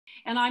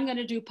And I'm going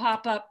to do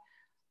pop-up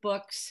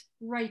books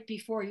right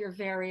before your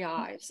very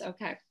eyes.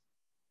 Okay.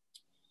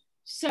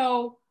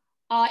 So,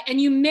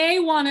 and you may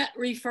want to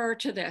refer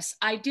to this.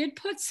 I did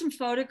put some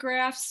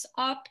photographs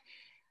up.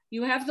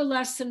 You have the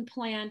lesson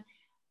plan,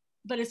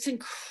 but it's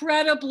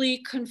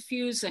incredibly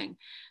confusing.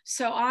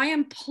 So I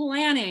am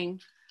planning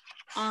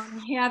on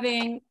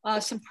having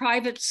some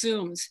private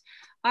Zooms.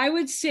 I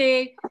would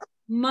say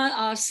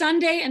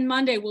Sunday and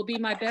Monday will be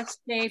my best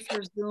day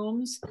for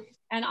Zooms.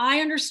 And I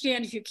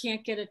understand if you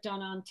can't get it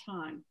done on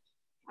time.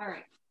 All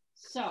right,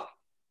 so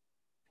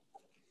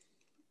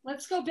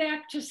let's go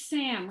back to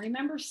Sam.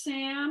 Remember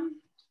Sam?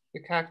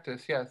 The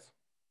cactus, yes.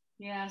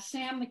 Yeah,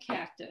 Sam the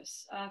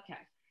cactus. Okay.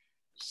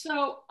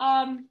 So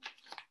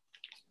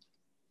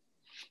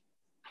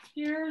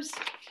here's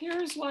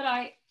what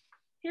I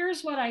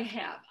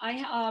have.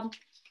 I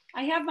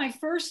have my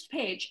first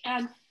page,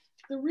 and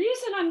the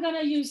reason I'm going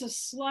to use a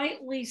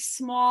slightly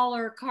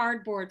smaller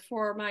cardboard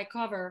for my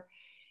cover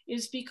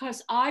is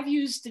because I've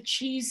used the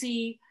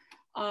cheesy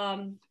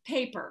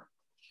paper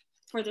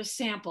for the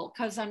sample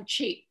because I'm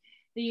cheap.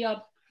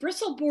 The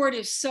bristle board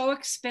is so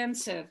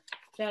expensive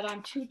that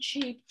I'm too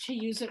cheap to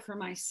use it for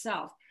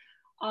myself.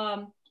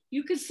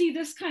 You can see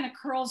this kind of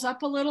curls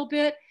up a little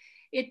bit.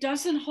 It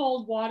doesn't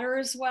hold water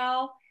as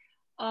well,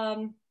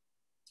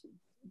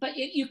 but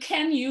you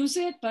can use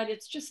it, but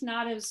it's just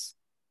not as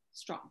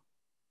strong.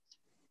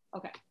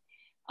 Okay,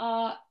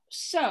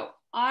 so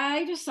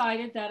I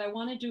decided that I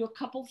want to do a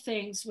couple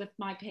things with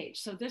my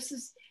page. So this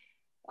is,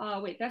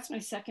 wait, that's my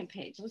second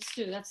page.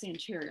 That's the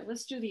interior.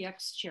 Let's do the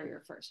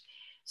exterior first.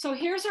 So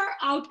here's our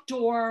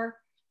outdoor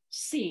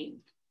scene.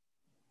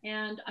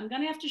 And I'm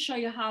gonna have to show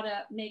you how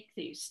to make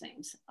these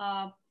things.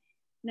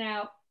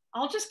 Now,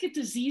 I'll just get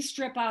the Z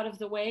strip out of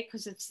the way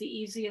because it's the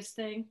easiest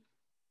thing.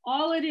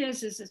 All it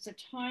is it's a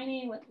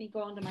tiny, let me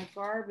go into my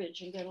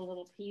garbage and get a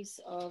little piece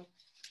of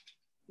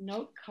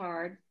note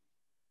card.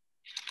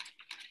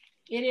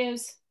 It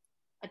is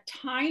a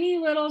tiny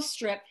little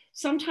strip.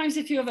 Sometimes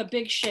if you have a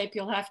big shape,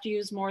 you'll have to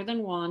use more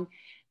than one.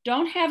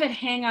 Don't have it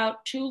hang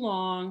out too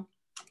long.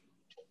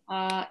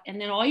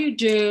 And then all you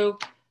do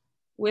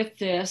with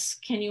this,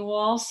 can you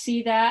all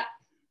see that?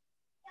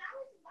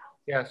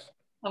 Yes.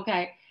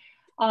 Okay.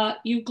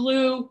 You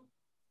glue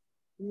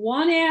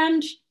one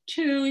end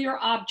to your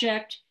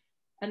object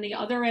and the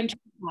other end to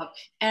the book,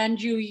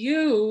 and you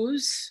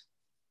use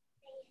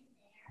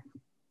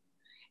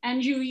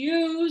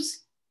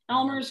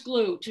Elmer's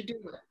glue to do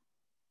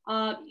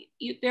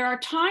it. There are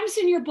times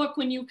in your book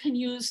when you can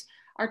use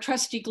our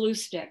trusty glue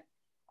stick,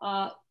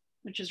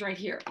 which is right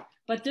here,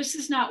 but this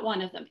is not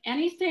one of them.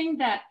 Anything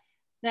that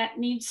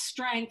needs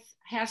strength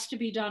has to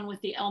be done with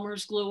the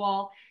Elmer's glue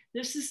all.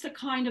 This is the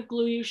kind of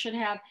glue you should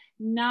have,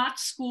 not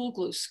school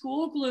glue.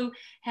 School glue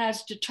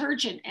has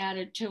detergent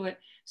added to it,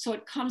 so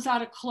it comes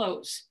out of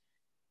clothes.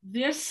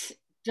 This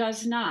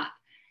does not.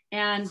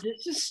 And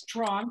this is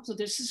strong, so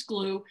this is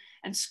glue,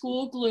 and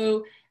school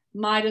glue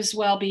might as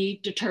well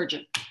be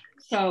detergent.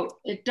 So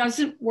it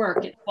doesn't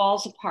work, it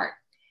falls apart.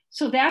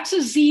 So that's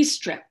a Z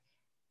strip.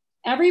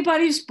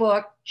 Everybody's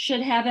book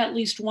should have at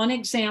least one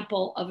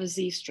example of a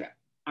Z strip.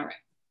 All right,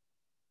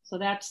 so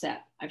that's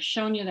that. I've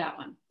shown you that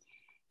one.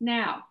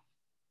 Now,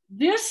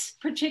 this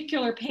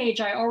particular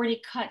page I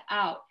already cut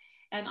out,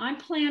 and I'm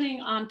planning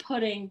on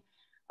putting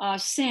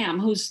Sam,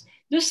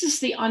 this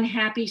is the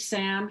unhappy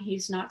Sam,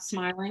 he's not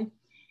smiling.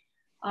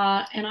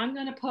 And I'm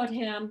gonna put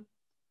him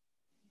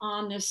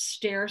on this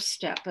stair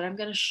step, but I'm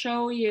gonna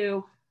show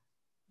you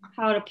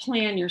how to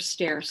plan your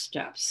stair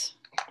steps.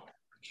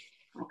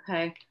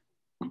 Okay.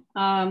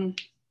 So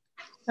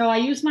I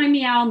use my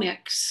Meow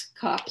Mix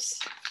cups.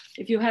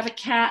 If you have a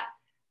cat,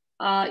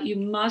 you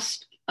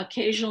must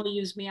occasionally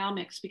use Meow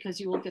Mix because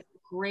you will get the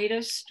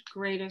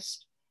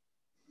greatest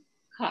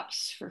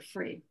cups for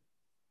free.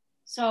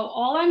 So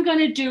all I'm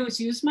gonna do is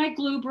use my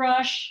glue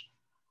brush,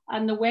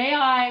 and the way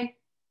I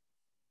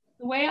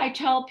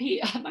tell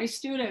my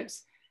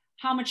students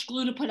how much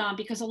glue to put on,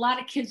 because a lot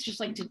of kids just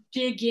like to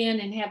dig in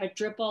and have it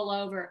drip all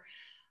over.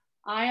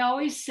 I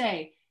always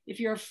say, if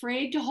you're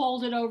afraid to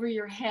hold it over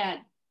your head,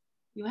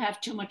 you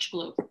have too much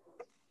glue.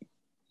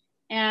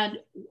 And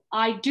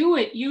I do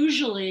it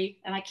usually,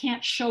 and I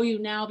can't show you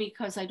now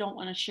because I don't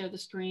want to share the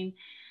screen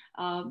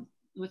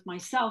with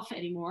myself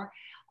anymore.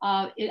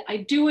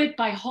 I do it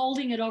by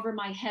holding it over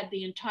my head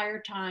the entire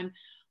time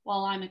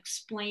while I'm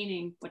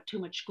explaining what too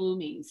much glue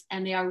means.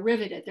 And they are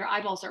riveted. Their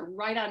eyeballs are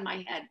right on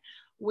my head,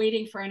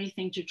 waiting for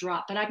anything to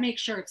drop, but I make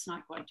sure it's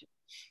not going to.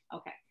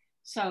 Okay,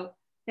 so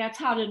that's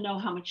how to know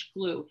how much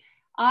glue.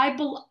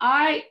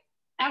 I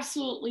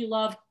absolutely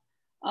love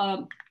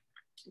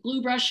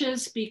glue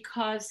brushes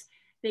because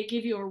they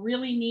give you a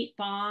really neat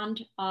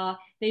bond.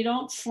 They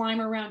don't slime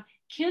around.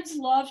 Kids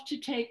love to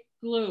take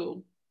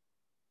glue.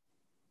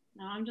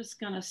 Now I'm just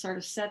gonna sort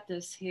of set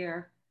this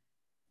here,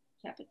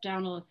 tap it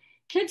down a little.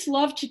 Kids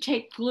love to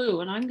take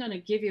glue, and I'm gonna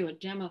give you a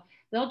demo.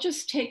 They'll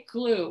just take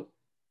glue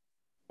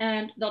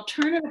and they'll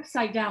turn it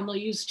upside down. They'll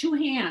use two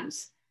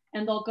hands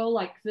and they'll go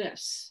like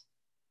this.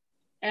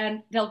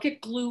 And they'll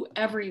get glue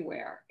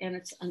everywhere, and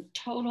it's a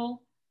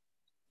total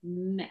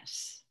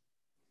mess.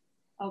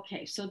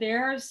 Okay, so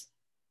there's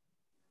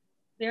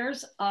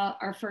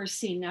our first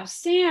scene. Now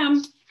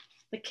Sam,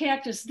 the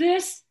cactus,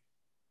 this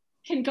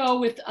can go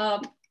with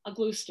a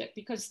glue stick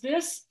because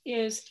this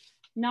is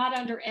not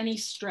under any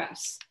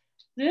stress.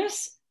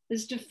 This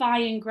is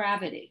defying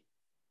gravity.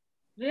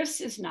 This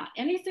is not.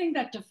 Anything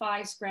that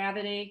defies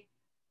gravity,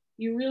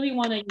 you really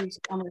want to use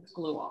Elmer's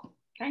glue all,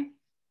 okay?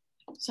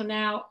 So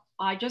now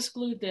I just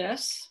glued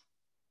this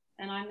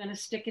and I'm going to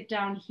stick it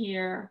down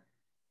here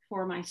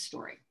for my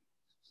story.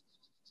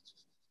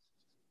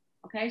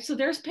 Okay, so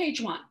there's page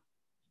 1.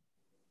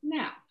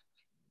 Now.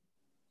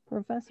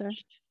 Professor.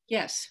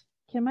 Yes.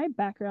 Can my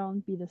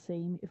background be the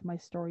same if my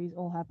story is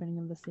all happening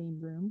in the same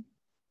room?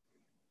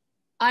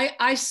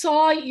 I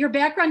saw your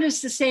background is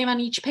the same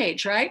on each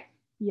page, right?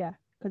 Yeah,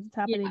 because it's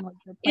happening like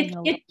you're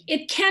playing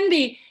it can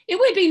be. It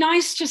would be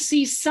nice to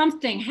see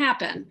something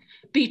happen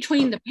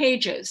between the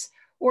pages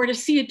or to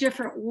see a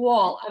different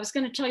wall. I was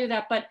going to tell you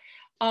that, but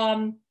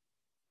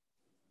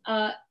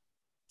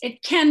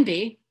it can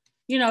be.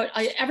 You know,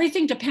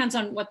 everything depends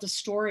on what the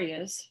story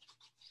is.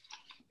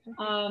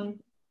 All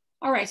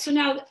right, so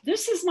now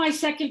this is my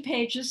second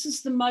page. This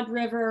is the Mud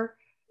River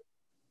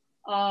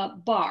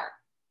bar.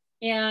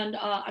 And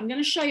I'm going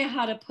to show you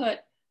how to put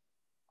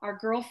our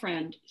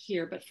girlfriend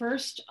here. But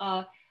first,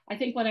 I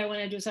think what I want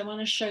to do is I want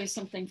to show you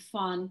something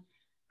fun.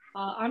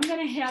 I'm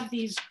going to have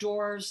these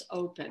doors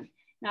open.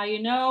 Now,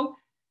 you know,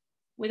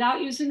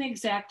 without using the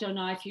X-Acto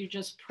knife, you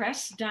just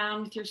press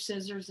down with your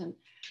scissors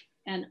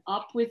and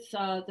up with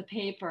the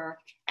paper,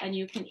 and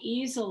you can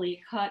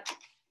easily cut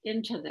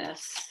into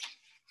this.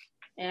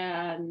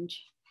 And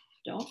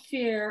don't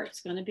fear,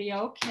 it's going to be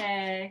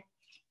okay.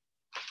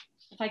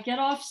 If I get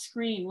off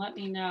screen, let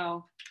me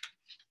know.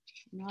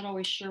 I'm not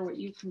always sure what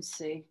you can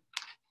see.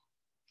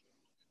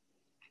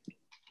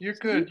 You're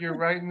good. You're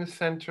right in the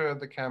center of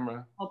the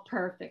camera. Oh,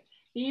 perfect.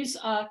 These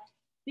are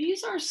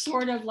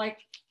sort of like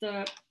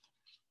the,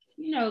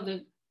 you know,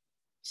 the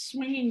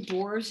swinging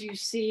doors you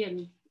see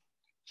in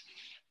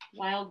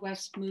Wild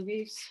West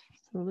movies.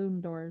 Saloon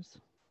doors.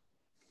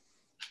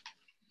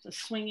 It's a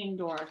swinging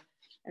door,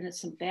 and it's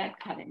some bad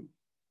cutting.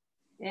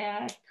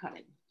 Bad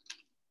cutting.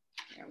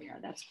 There we are.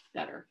 That's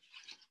better.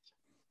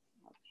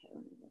 Okay,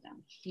 let me go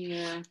down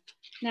here.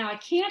 Now I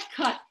can't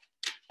cut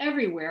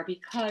everywhere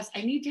because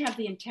I need to have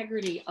the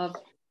integrity of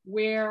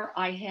where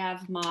I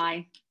have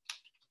my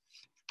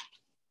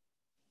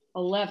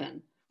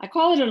 11. I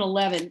call it an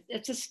 11.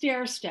 It's a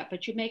stair step,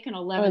 but you make an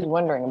 11. I was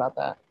wondering about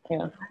that.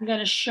 Yeah. I'm going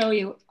to show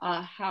you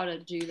how to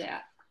do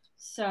that.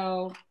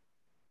 So,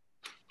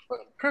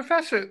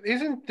 Professor,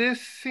 isn't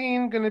this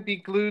scene going to be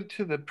glued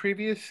to the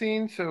previous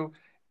scene? So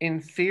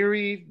in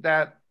theory,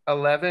 that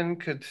 11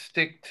 could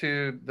stick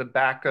to the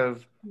back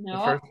of the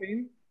first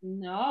scene?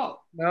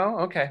 No. No?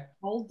 Okay.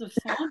 Hold the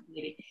phone,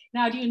 baby.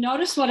 Now, do you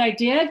notice what I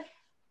did?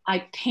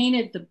 I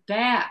painted the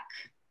back.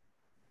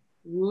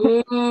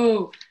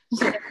 Woo.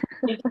 So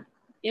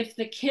if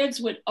the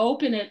kids would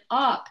open it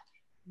up,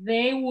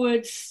 they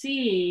would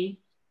see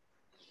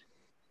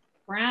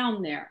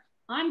brown there.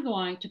 I'm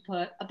going to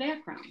put a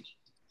background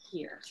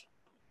here.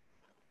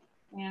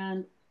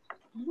 And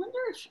I wonder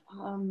if,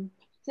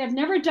 see, I've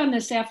never done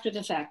this after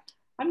the fact.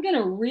 I'm going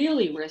to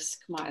really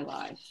risk my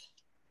life.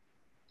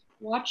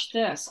 Watch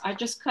this. I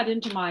just cut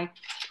into my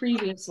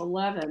previous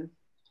 11.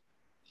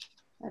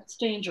 That's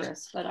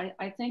dangerous, but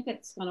I think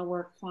it's going to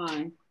work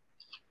fine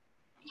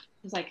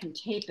because I can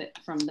tape it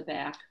from the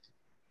back.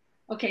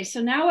 Okay,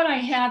 so now what I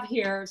have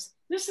here is,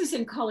 this is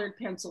in colored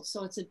pencil,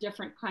 so it's a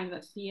different kind of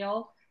a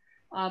feel.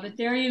 But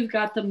there you've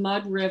got the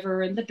Mud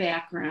River in the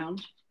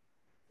background.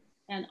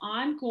 And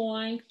I'm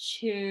going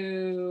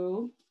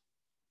to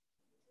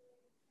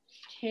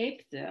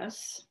tape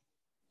this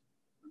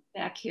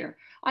back here.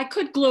 I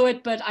could glue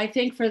it, but I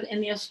think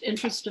in the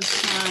interest of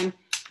time,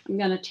 I'm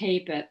going to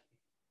tape it.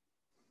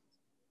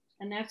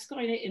 And that's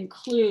going to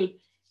include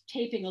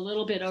taping a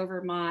little bit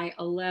over my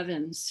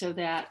 11 so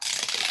that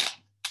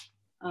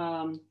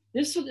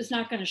this is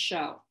not going to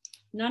show.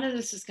 None of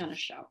this is going to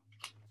show.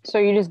 So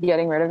you're just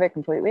getting rid of it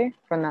completely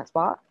from that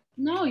spot?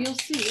 No, you'll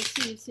see, you'll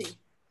see, you'll see.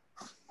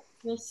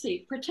 You'll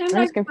see. Pretend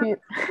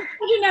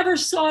you never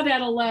saw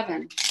that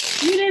 11.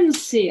 You didn't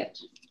see it,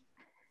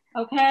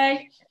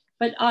 okay?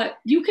 But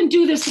you can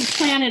do this and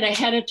plan it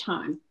ahead of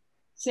time.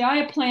 See,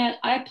 I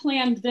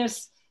planned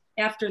this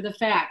after the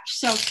fact.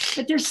 So,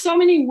 but there's so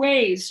many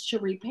ways to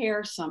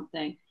repair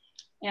something.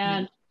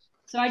 And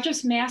so I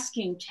just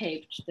masking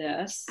taped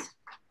this.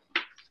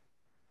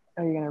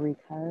 Are you gonna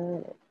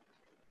recut it?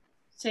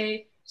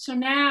 See, so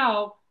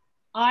now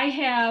I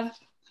have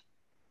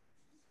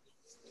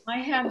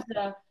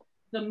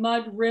the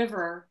Mud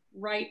River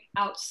right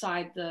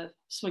outside the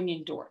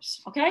swinging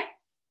doors, okay?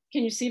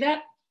 Can you see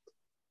that?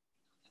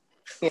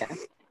 Yeah.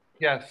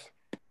 Yes.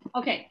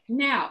 Okay,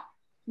 now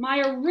my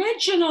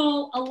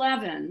original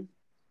 11,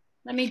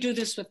 let me do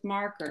this with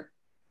marker,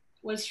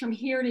 was from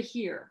here to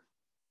here.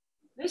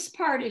 This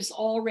part is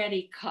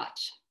already cut.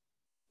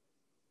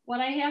 What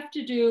I have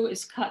to do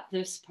is cut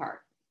this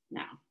part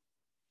now.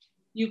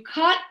 You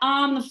cut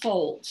on the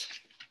fold,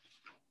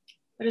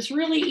 But it's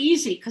really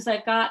easy because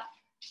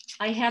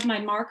I have my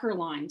marker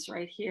lines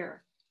right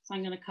here. So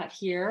I'm going to cut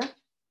here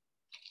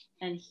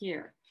and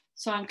here.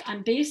 So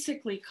I'm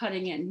basically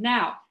cutting in.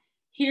 Now,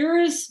 here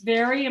is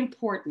very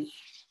important.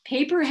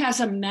 Paper has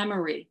a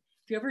memory.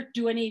 If you ever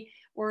do any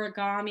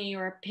origami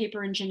or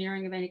paper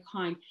engineering of any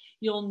kind,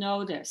 you'll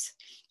know this.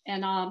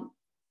 And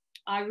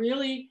I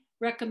really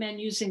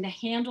recommend using the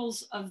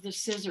handles of the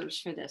scissors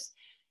for this.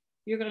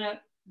 You're going to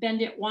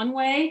bend it one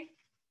way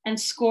and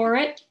score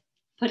it,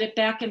 put it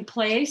back in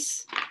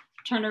place,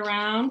 turn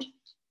around,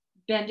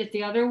 bend it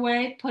the other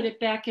way, put it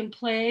back in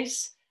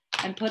place,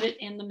 and put it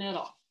in the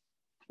middle.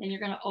 Then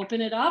you're going to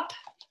open it up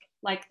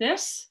like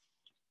this,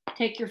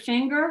 take your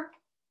finger,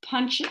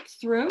 punch it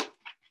through,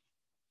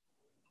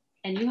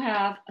 and you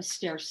have a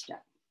stair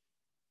step.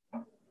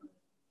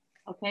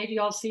 Okay, do you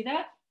all see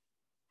that?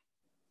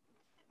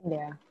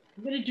 Yeah.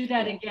 I'm going to do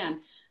that again,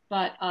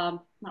 but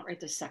not right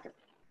this second.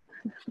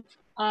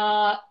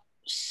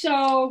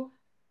 So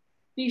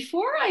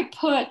before I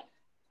put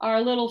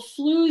our little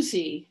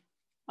floozy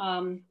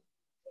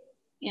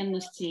in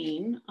the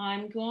scene,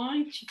 I'm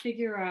going to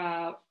figure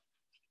out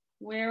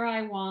where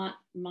I want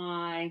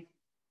my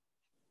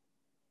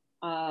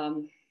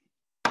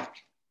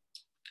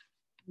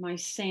my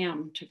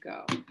Sam to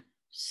go.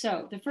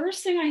 So the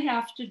first thing I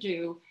have to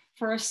do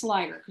for a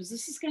slider, because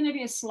this is going to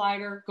be a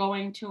slider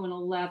going to an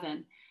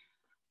 11,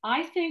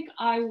 I think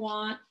I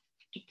want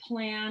to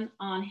plan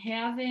on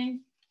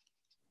having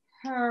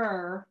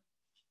her,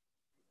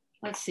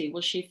 let's see, will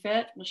she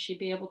fit? Will she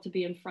be able to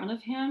be in front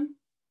of him?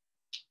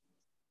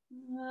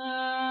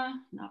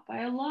 Not by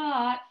a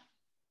lot.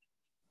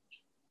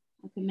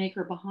 I can make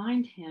her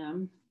behind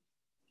him.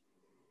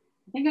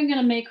 I think I'm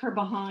going to make her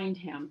behind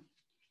him,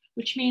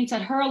 which means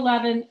that her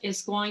 11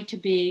 is going to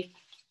be,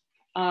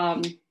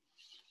 her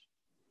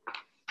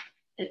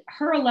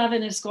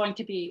 11 is going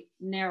to be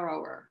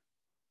narrower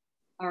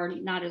or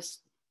not as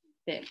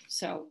big.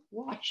 So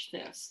watch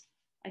this.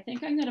 I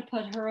think I'm going to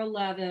put her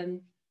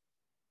 11,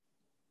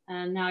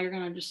 and now you're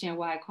going to understand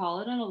why I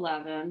call it an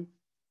 11.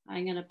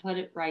 I'm going to put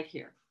it right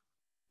here.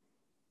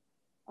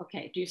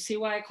 Okay, do you see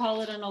why I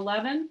call it an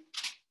 11?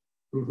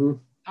 Mm-hmm.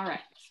 All right.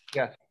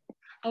 Yes.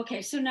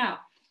 Okay, so now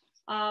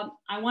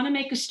I want to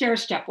make a stair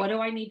step. What do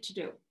I need to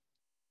do?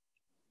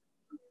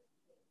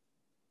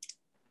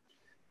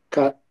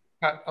 Cut.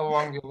 Cut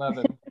along the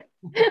 11.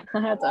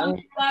 That's Along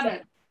the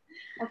 11.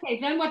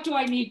 Okay, then what do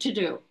I need to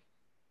do?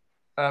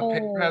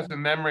 Paper has a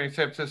memory,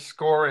 so to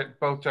score it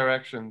both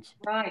directions.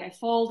 Right, I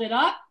fold it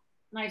up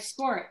and I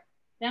score it.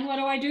 Then what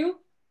do I do?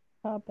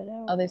 Pop it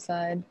out. other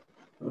side.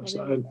 Other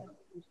side.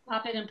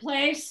 Pop it in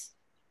place,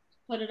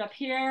 put it up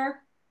here,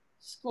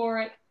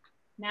 score it.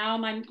 Now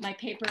my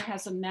paper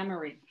has a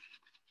memory.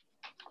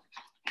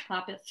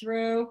 Pop it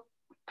through.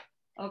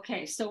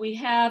 Okay, so we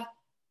have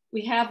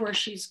where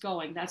she's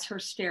going. That's her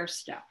stair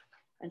step.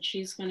 And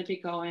she's going to be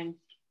going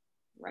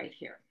right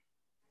here.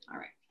 All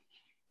right.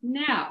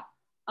 Now,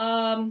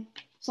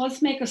 so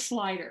let's make a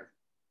slider.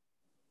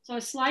 So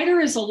a slider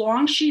is a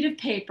long sheet of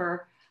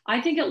paper.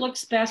 I think it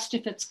looks best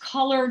if it's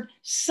colored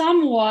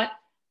somewhat,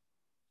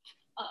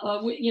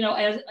 you know,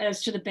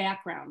 as to the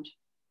background.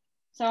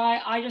 So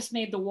I just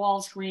made the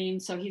walls green,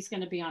 so he's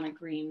going to be on a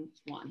green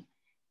one.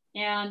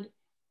 And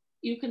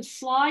you can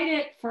slide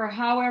it for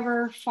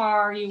however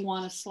far you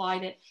want to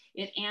slide it.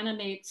 It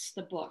animates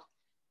the book.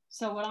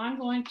 So what I'm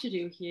going to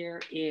do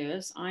here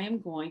is I am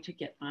going to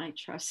get my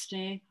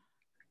trusty,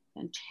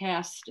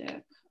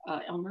 fantastic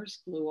Elmer's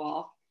glue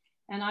all,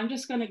 and I'm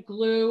just going to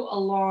glue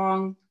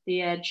along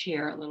the edge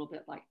here a little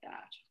bit like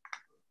that.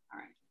 All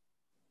right.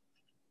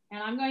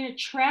 And I'm going to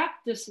trap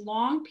this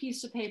long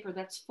piece of paper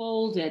that's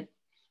folded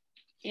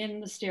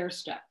in the stair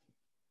step.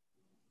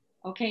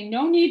 Okay,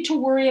 no need to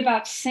worry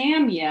about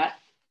Sam yet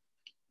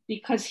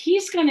because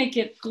he's going to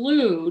get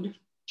glued.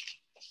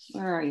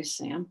 Where are you,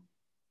 Sam?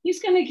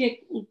 He's going to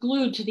get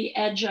glued to the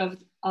edge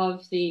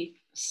of the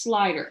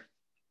slider.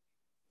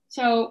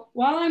 So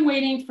while I'm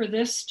waiting for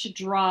this to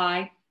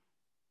dry,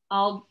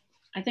 I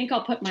think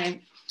I'll put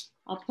my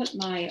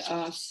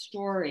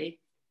story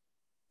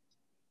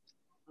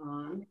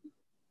on.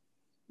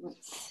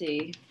 Let's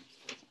see,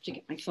 to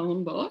get my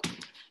phone book.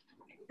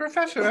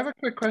 Professor, I have a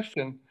quick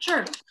question.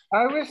 Sure.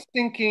 I was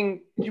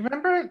thinking, you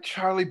remember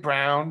Charlie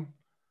Brown?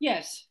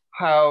 Yes.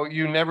 How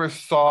you never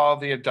saw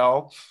the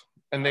adults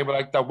and they were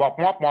like the wop,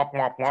 wop, wop,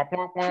 wop, wop,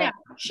 wop, wop. Yeah,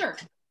 sure.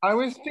 I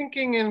was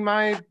thinking in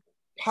my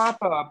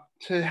pop-up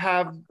to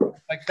have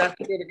like that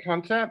sort of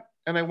concept,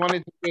 and I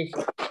wanted to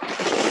just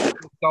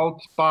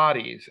adults'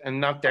 bodies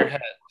and not their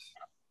heads.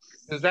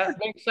 Does that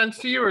make sense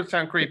to you or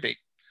sound creepy?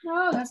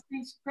 No, that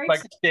makes great like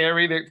sense.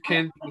 scary that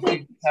kids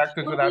see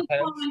characters without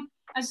heads?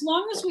 As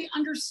long as we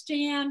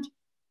understand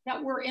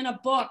that we're in a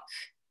book,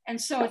 and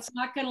so it's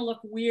not going to look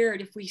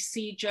weird if we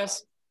see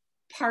just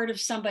part of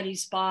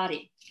somebody's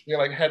body. Yeah,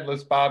 like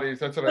headless bodies.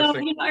 That's what I was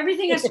thinking. You know,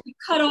 everything has to be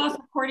cut off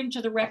according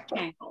to the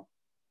rectangle.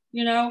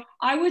 You know,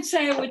 I would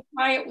say I would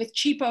try it with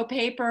cheapo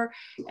paper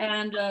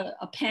and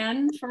a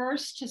pen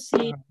first to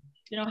see,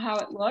 you know, how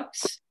it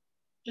looks.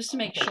 just to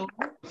make sure.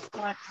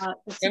 But,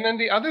 And then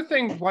the other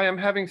thing why I'm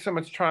having so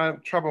much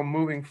trouble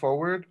moving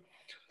forward,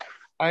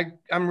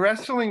 I'm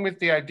wrestling with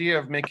the idea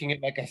of making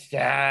it like a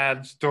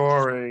sad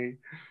story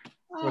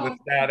with a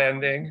sad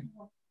ending.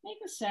 Make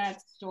a sad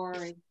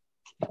story.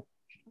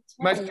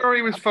 My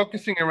story was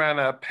focusing around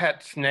a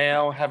pet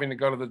snail having to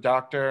go to the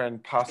doctor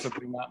and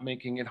possibly not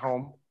making it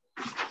home.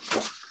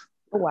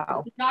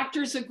 Wow. The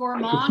doctor's a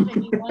gourmand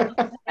and you want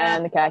to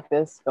And the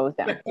cactus goes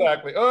down.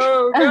 Exactly.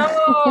 Oh no!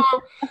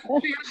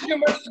 She has too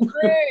much to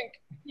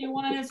drink. You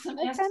wanted some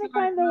I kind of escargot?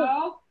 find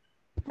though,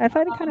 I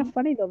find it kind of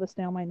funny though the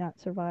snail might not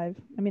survive.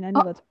 I mean, I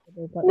know that's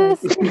horrible, but like,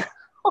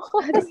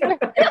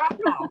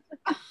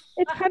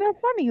 it's kind of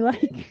funny.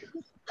 Like,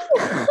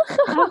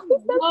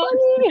 Well,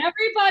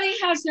 everybody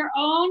has their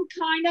own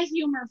kind of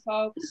humor,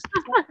 folks.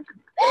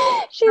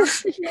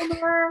 She's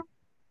Humor.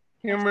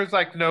 Humor's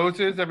like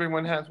noses.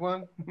 Everyone has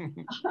one.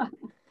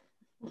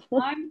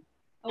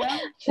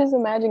 She's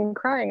imagining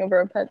crying over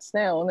a pet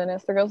snail, and then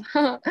Esther goes,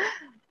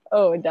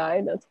 "Oh, it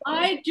died." That's funny.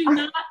 I do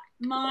not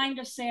mind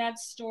a sad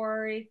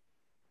story.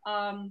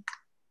 My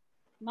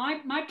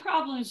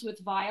problem is with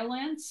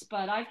violence,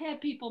 but I've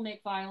had people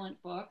make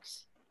violent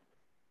books.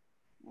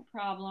 No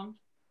problem.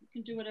 You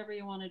can do whatever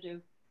you want to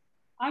do.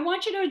 I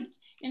want you to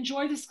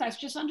enjoy this class.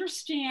 Just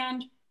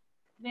understand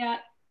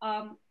that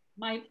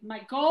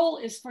my goal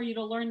is for you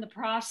to learn the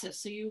process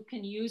so you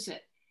can use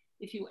it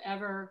if you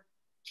ever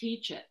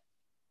teach it.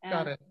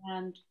 Got it.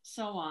 And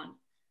so on.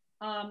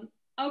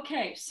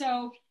 Okay,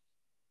 so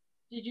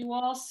did you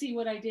all see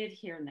what I did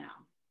here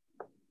now?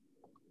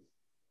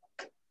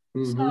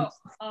 So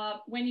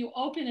when you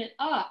open it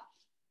up,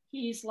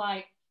 he's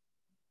like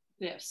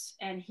this,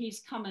 and he's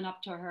coming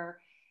up to her,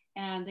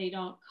 and they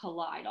don't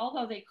collide,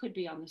 although they could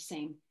be on the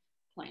same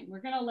plane.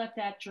 We're gonna let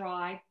that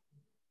dry,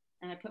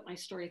 and I put my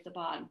story at the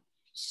bottom.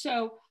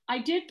 So I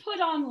did put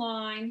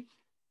online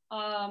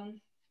how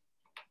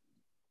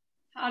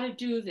to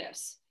do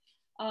this.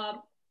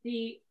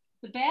 The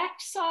back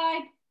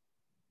side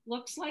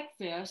looks like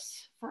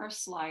this for a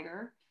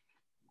slider,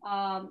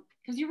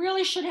 because you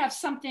really should have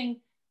something,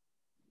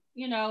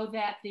 you know,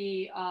 that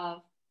the,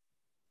 oh,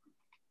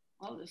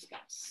 this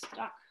got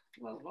stuck.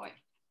 Whoa, boy.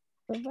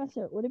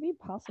 Professor, would it be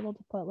possible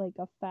to put like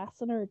a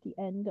fastener at the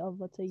end of,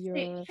 let's say, your...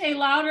 Say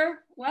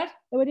louder. What?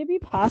 Would it be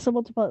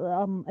possible to put,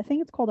 I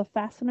think it's called a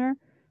fastener.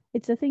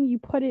 It's a thing you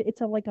put it,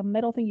 it's a like a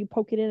metal thing you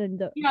poke it in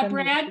and... Yeah,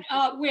 Brad,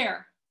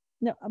 where?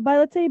 No, but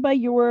let's say by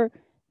your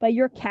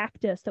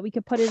cactus that we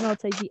could put it in,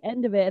 let's say, the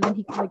end of it, and then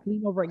he could like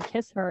lean over and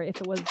kiss her if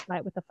it was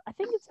that with I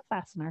think it's a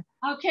fastener.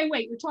 Okay,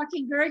 wait, you're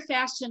talking very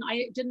fast and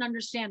I didn't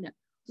understand that.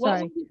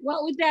 Sorry.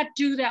 What would that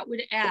do that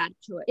would add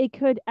to it?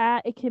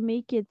 It can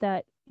make it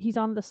that he's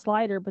on the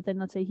slider, but then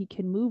let's say he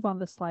can move on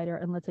the slider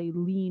and let's say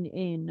lean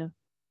in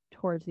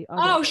towards the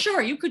other. Oh,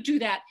 sure, you could do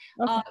that.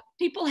 Okay.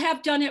 People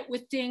have done it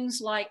with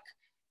things like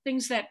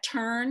things that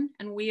turn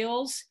and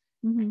wheels,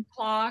 and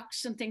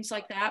clocks and things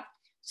like that.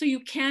 So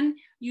you can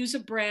use a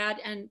brad,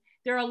 and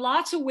there are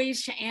lots of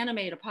ways to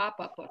animate a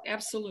pop-up book.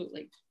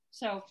 Absolutely.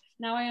 So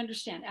now I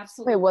understand.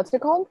 Absolutely. Wait, what's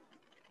it called?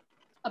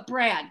 A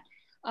brad.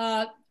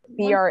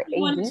 BRAD?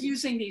 One is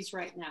using these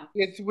right now.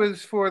 It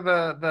was for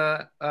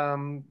the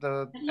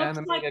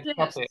animated like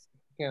puppet.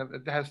 Yeah,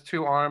 it has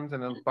two arms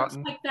and a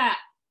button. Like that.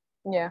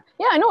 Yeah,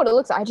 I know what it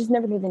looks like. I just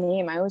never knew the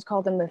name. I always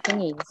called them the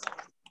thingies.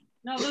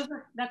 No,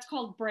 that's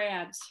called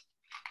brads.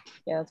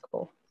 Yeah, that's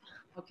cool.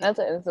 Okay.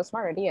 It's a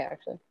smart idea,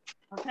 actually.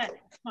 Okay,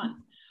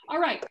 fun. All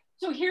right,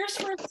 so here's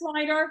for a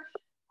slider,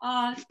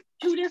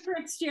 2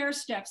 different stair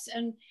steps.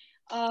 And,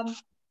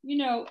 you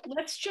know,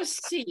 let's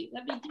just see.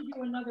 Let me give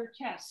you another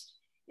test.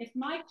 If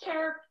my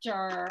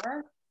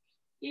character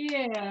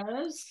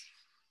is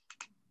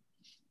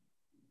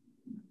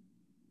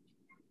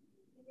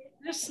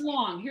this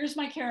long, here's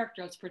my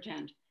character, let's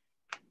pretend.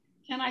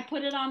 Can I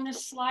put it on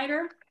this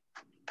slider?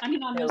 I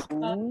mean, on this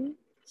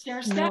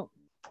stair step? No,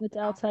 it's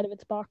outside of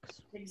its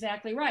box.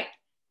 Exactly right.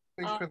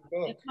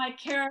 If my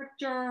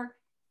character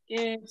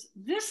is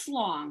this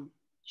long,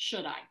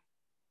 should I?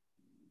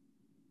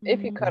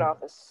 If you cut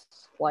off a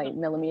slight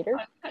millimeter.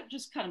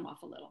 Just cut them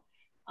off a little.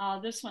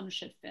 This one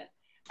should fit.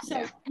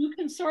 So you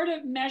can sort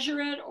of measure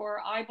it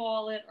or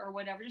eyeball it or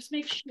whatever. Just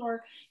make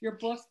sure your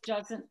book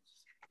doesn't,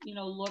 you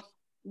know, look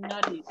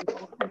nutty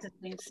with all kinds of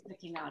things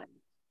sticking out of it.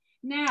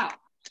 Now,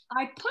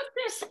 I put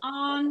this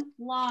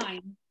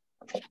online.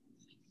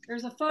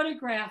 There's a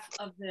photograph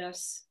of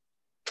this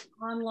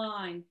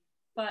online,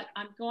 but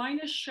I'm going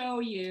to show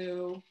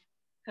you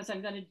because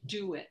I'm going to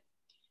do it.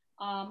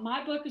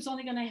 My book is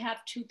only going to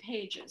have 2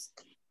 pages,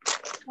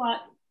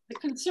 but the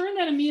concern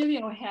that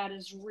Emilio had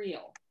is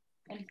real,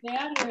 and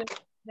that is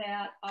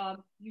that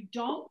you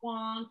don't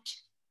want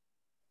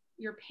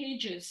your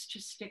pages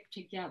to stick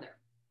together.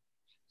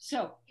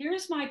 So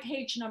here's my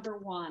page number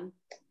 1,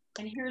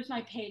 and here's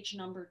my page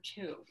number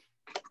 2,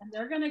 and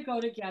they're going to go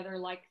together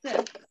like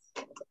this.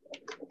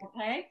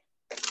 Okay,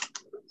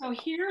 so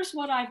here's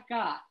what I've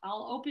got.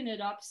 I'll open it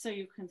up so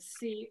you can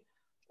see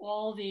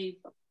all the,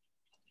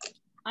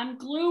 I'm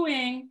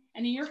gluing,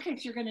 and in your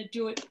case, you're gonna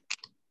do it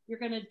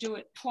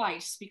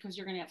twice because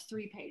you're gonna have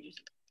 3 pages.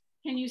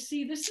 Can you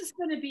see this is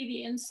going to be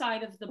the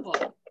inside of the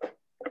book?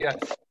 Yes.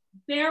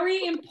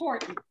 Very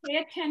important. Pay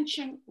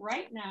attention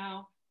right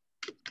now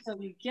so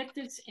you get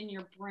this in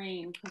your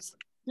brain, because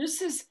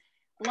this is,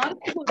 a lot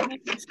of people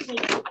make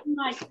mistakes in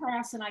my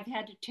class and I've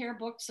had to tear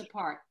books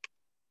apart.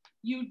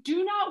 You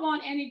do not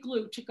want any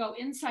glue to go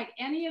inside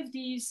any of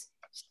these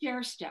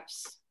stair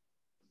steps.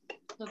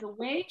 So the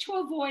way to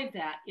avoid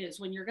that is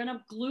when you're going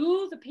to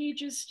glue the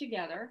pages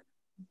together,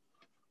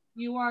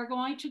 you are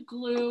going to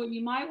glue, and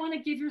you might want to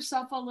give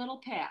yourself a little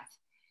path.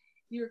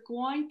 You're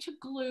going to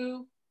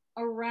glue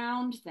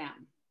around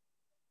them.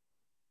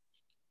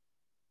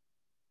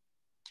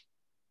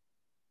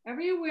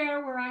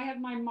 Everywhere where I have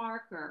my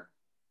marker,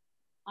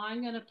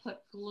 I'm going to put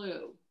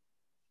glue.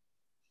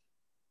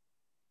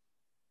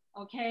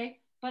 Okay,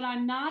 but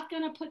I'm not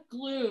going to put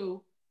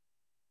glue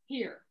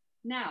here.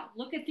 Now,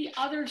 look at the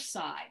other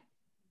side.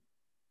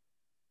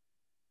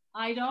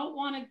 I don't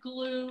want to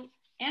glue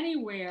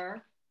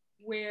anywhere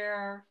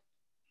where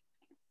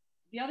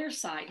the other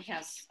side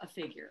has a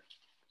figure.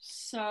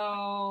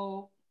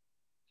 So,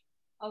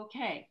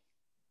 okay.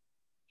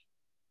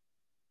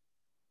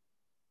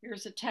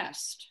 Here's a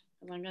test.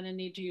 And I'm going to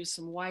need to use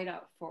some white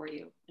out for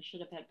you. I should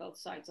have had both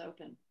sides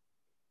open.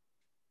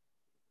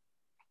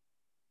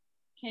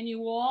 Can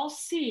you all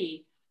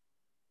see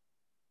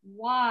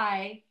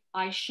why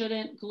I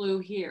shouldn't glue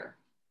here?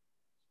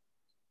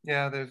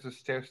 Yeah, there's a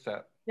stair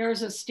step.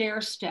 There's a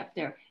stair step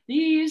there.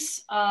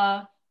 These,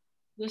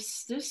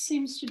 this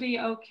seems to be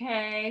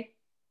okay.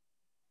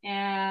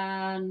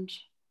 And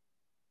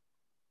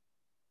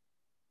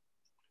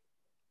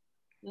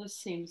this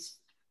seems,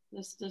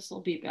 this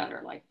will be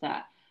better like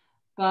that.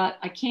 But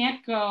I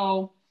can't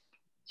go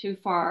too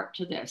far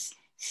to this.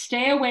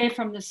 Stay away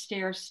from the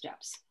stair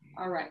steps.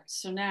 All right,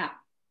 so now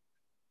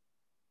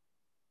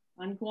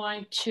I'm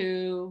going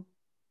to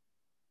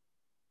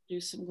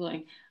do some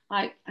gluing.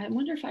 I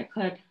wonder if I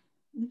could,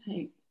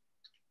 okay,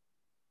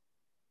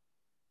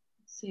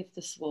 let's see if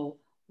this will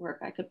work.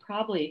 I could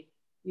probably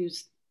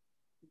use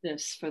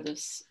this for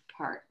this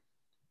part.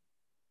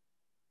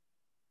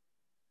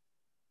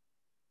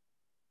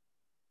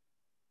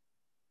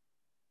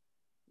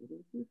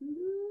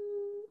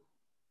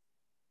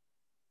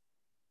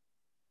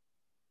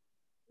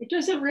 It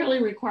doesn't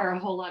really require a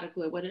whole lot of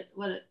glue. What it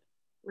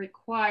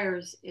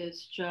requires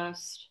is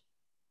just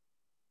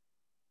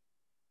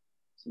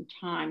some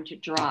time to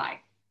dry.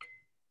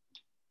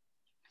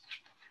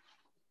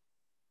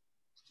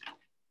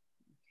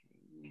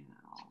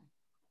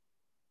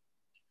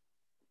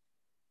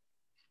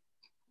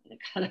 Okay,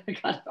 now I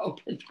gotta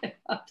open it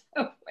up.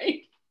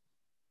 Wait,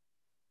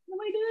 what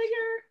am I doing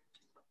here?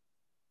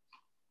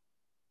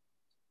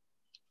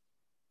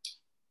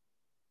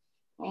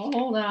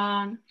 Hold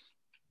on.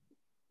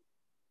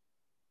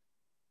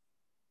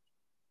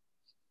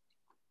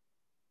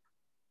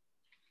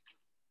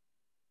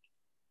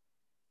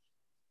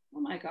 Oh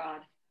my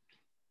God.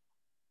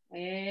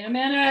 Wait a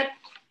minute.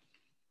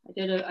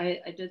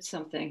 I did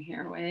something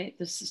here. Wait,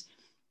 this is,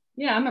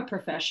 yeah, I'm a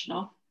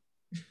professional.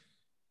 It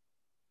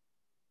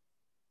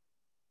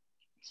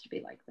used to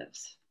be like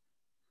this.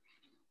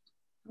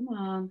 Come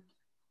on.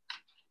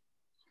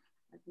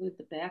 I glued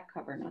the back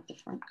cover, not the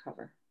front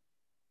cover.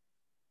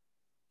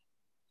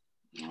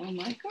 Oh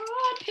my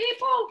God,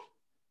 people.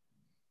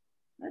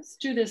 Let's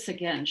do this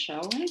again,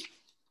 shall we?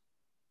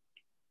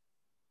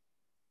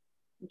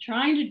 I'm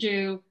trying to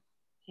do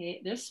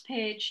this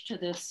page to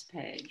this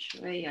page.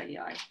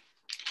 I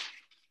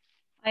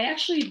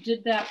actually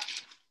did that.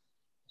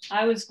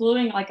 I was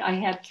gluing like I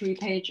had 3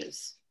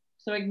 pages.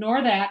 So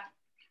ignore that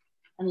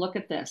and look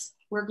at this.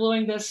 We're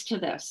gluing this to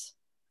this.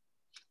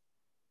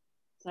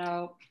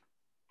 So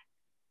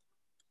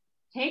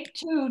take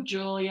 2,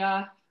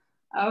 Julia.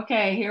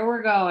 Okay, here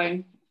we're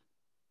going.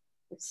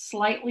 It's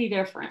slightly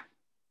different.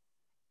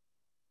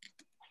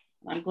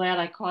 I'm glad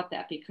I caught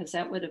that because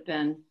that would have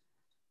been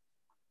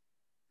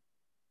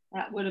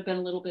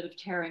a little bit of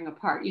tearing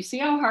apart. You see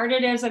how hard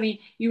it is? I mean,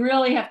 you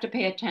really have to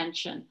pay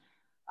attention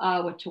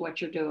to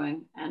what you're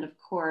doing. And of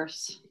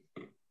course,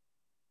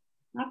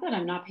 not that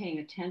I'm not paying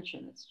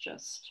attention, it's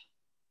just,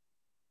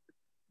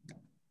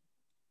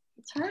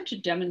 it's hard to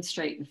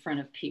demonstrate in front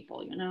of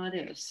people, you know, it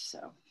is.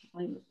 So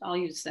I'll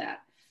use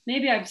that.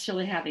 Maybe I'm still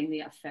having the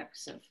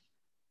effects of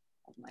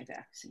my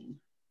vaccine.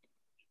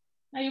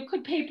 Now you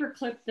could paper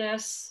clip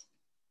this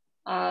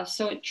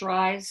so it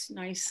dries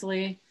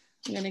nicely.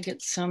 I'm gonna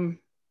get some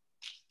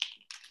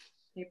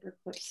paper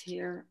clips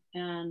here,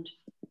 and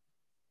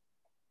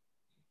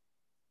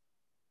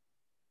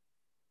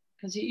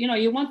because you know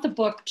you want the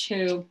book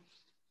to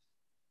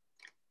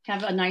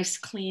have a nice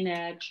clean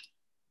edge,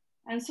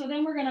 and so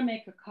then we're going to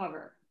make a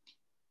cover.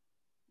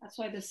 That's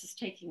why this is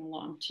taking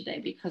long today,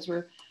 because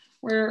we're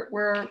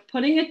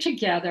putting it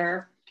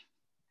together,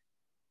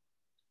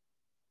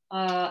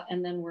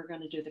 and then we're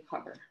going to do the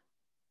cover.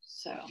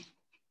 So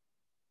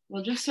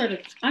we'll just sort of,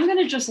 I'm going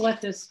to just let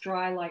this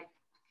dry like,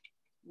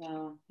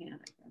 well, yeah,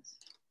 I guess.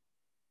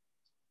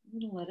 I'm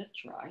gonna let it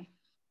dry.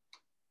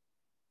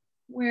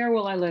 Where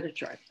will I let it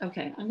dry?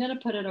 Okay, I'm gonna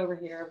put it over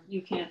here.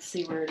 You can't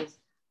see where it is.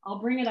 I'll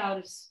bring it out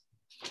as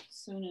as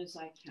soon as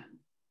I can.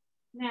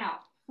 Now,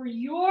 for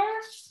your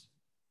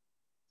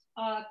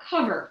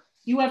cover,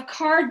 you have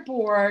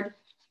cardboard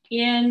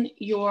in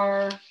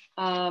your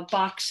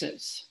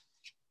boxes.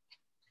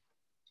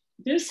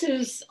 This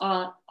is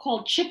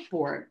called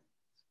chipboard.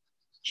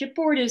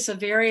 Chipboard is a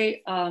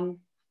very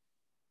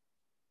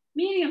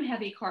medium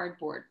heavy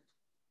cardboard.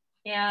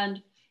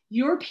 And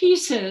your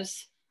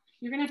pieces,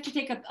 you're gonna have to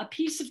take a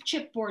piece of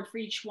chipboard for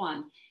each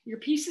one. Your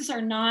pieces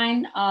are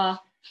 9,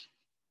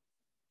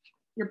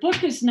 your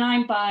book is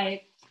 9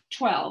 by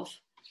 12,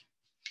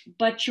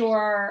 but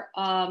your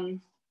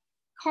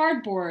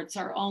cardboards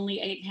are only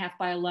 8.5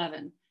 by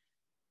 11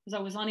 because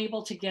I was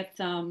unable to get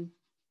them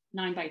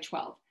 9 by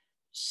 12.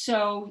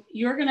 So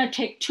you're gonna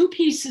take 2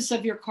 pieces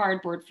of your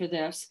cardboard for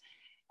this,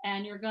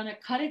 and you're gonna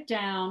cut it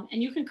down,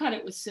 and you can cut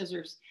it with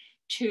scissors,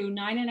 to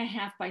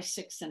 9.5 by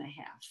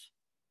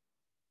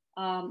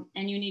 6.5.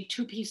 And you need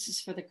 2 pieces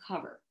for the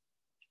cover.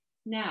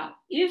 Now,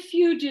 if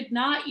you did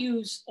not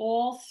use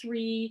all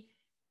 3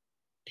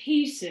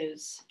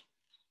 pieces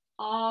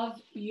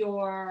of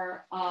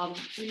your,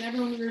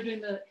 remember when we were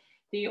doing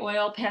the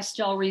oil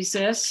pastel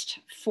resist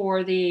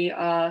for the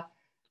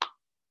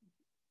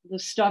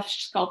stuffed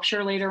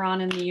sculpture later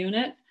on in the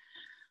unit?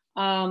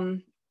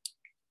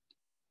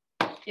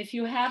 If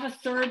you have a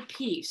 3rd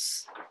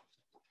piece,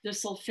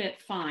 this will fit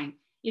fine.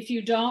 If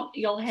you don't,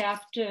 you'll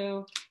have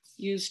to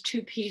use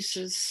 2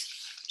 pieces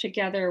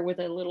together with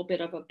a little bit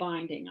of a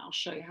binding. I'll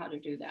show you how to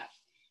do that.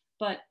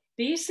 But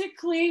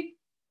basically,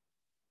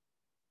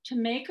 to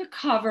make a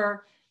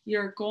cover,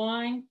 you're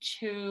going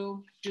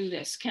to do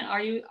this.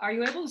 Are you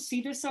able to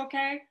see this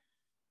okay?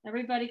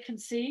 Everybody can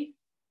see?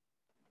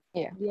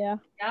 Yeah. Yeah.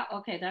 Yeah,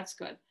 okay, that's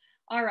good.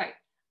 All right.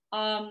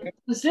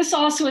 Because this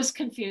also is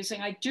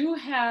confusing. I do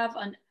have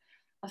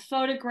a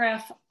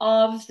photograph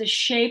of the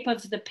shape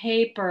of the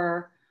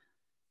paper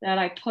that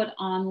I put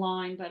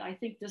online, but I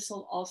think this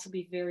will also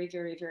be very,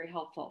 very, very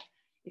helpful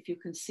if you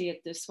can see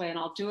it this way. And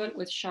I'll do it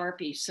with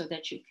Sharpie so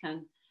that you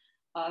can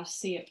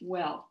see it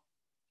well.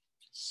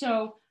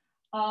 So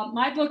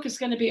my book is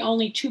going to be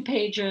only 2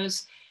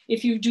 pages.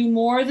 If you do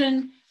more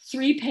than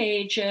 3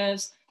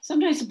 pages,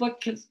 sometimes a book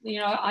can,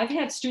 I've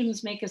had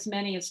students make as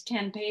many as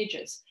 10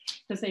 pages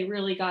because they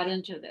really got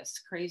into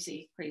this.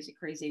 Crazy, crazy,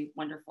 crazy,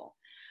 wonderful.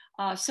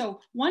 So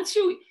once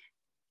you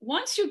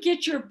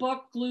get your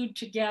book glued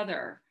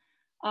together,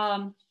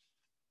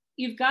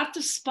 you've got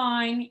the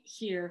spine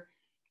here.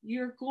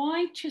 You're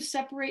going to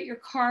separate your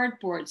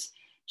cardboards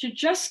to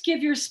just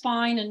give your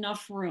spine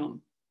enough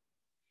room.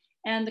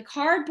 And the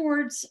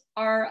cardboards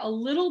are a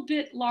little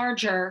bit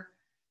larger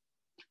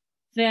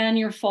than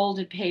your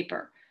folded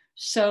paper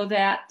so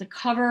that the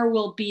cover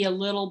will be a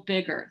little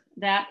bigger.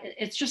 That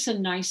it's just a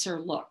nicer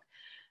look.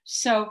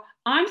 So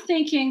I'm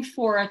thinking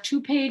for a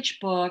 2-page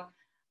book,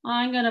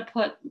 I'm going to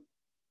put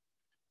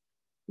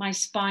my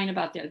spine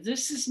about there.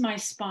 This is my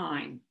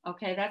spine.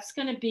 Okay, that's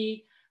going to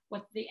be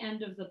what the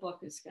end of the book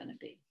is going to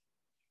be.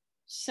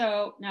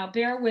 So now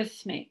bear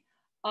with me.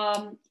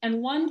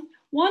 And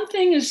one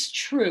thing is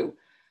true.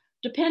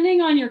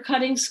 Depending on your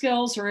cutting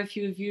skills, or if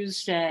you've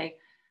used a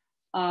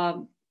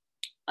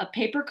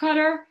paper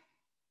cutter,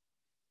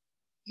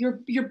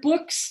 your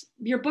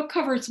book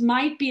covers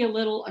might be a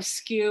little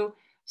askew.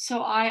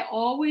 So I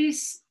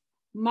always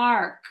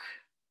mark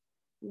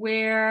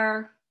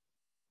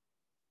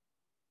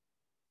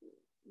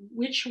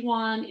which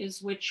one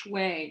is which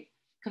way,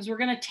 because we're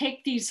going to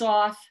take these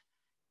off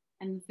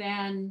and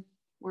then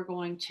we're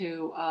going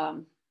to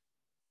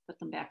put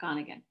them back on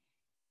again.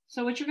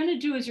 So what you're going to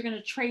do is you're going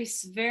to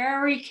trace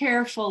very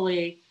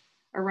carefully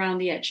around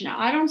the edge. Now,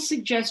 I don't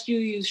suggest you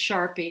use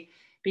Sharpie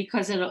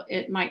because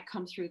it might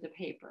come through the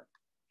paper,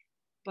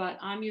 but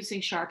I'm using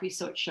Sharpie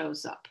so it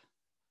shows up.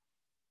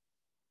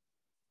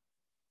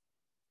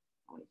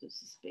 Oh, wait,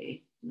 this is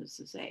B, this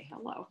is A,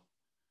 hello.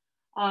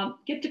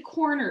 Get the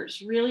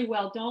corners really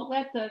well. Don't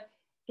let the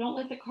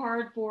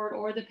cardboard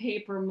or the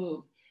paper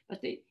move,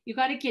 but you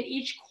got to get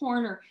each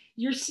corner.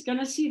 You're going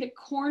to see the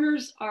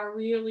corners are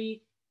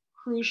really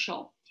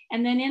crucial.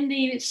 And then in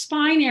the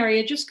spine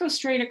area, just go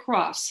straight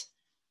across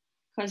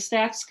because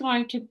that's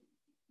going to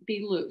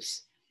be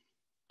loose.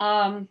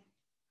 And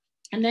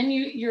then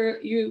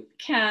you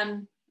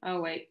can,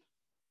 oh wait,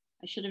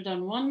 I should have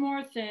done one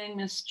more thing,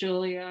 Miss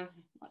Julia,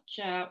 watch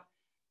out.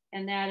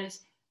 And that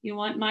is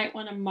might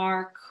want to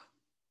mark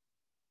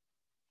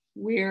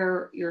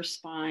where your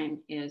spine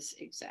is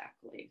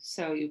exactly.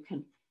 So you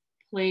can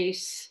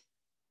place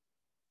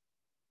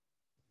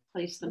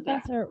them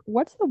back. Professor,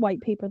 what's the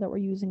white paper that we're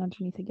using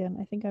underneath again?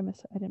 I think I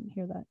didn't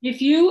hear that.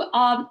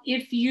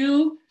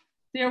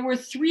 There were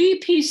 3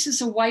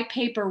 pieces of white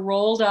paper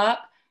rolled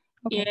up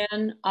Okay.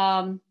 in,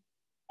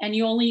 and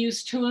you only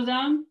use 2 of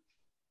them.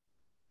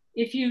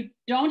 If you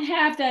don't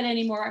have that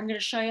anymore, I'm going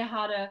to show you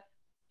how to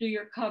do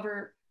your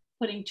cover,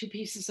 putting 2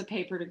 pieces of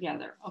paper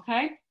together,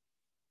 okay?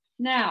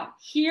 Now,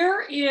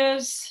 here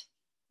is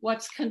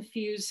what's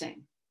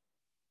confusing.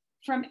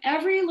 From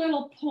every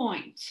little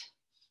point,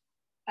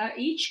 at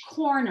each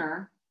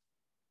corner,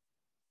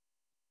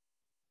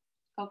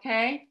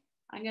 okay,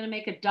 I'm going to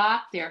make a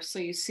dot there so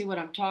you see what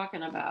I'm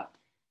talking about.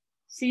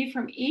 See,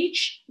 from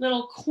each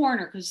little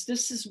corner, because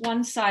this is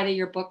one side of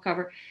your book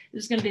cover,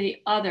 this is going to be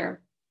the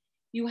other.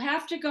 You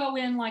have to go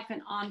in like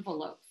an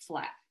envelope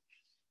flat.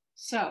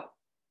 So,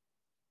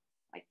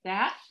 like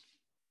that,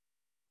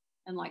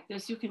 and like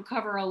this, you can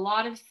cover a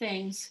lot of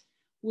things.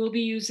 We'll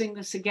be using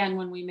this again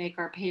when we make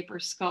our paper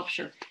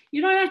sculpture.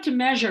 You don't have to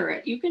measure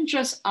it. You can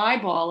just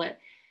eyeball it.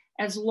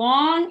 As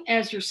long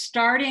as you're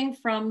starting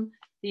from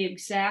the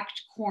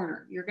exact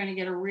corner, you're going to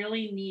get a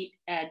really neat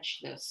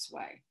edge this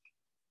way.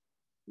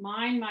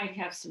 Mine might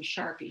have some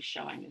Sharpie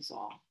showing is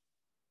all.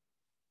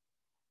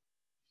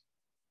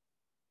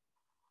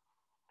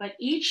 But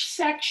each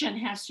section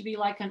has to be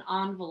like an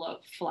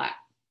envelope flat.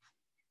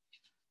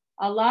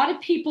 A lot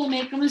of people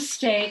make a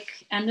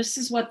mistake, and this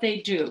is what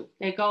they do.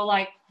 They go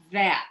like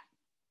that.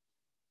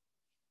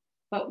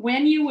 But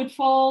when you would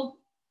fold,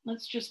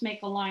 let's just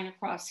make a line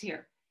across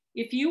here.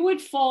 If you would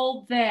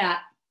fold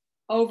that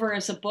over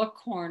as a book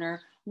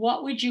corner,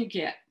 what would you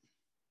get?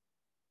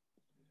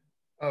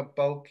 A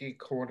bulky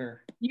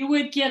corner. You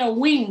would get a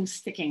wing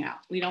sticking out.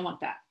 We don't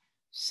want that.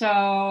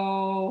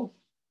 So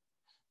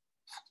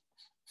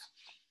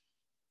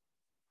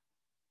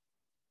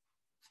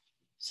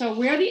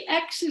where the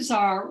X's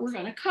are, we're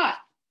going to cut.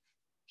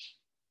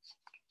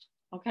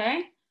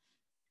 Okay?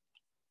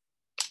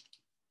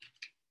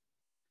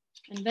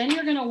 And then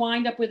you're going to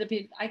wind up with a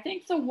big, I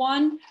think the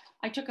one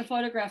I took a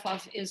photograph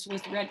of is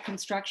with red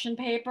construction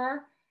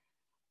paper.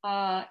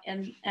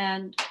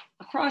 And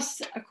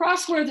across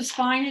where the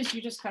spine is,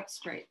 you just cut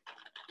straight.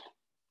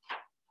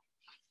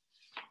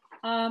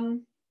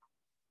 So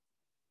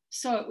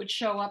it would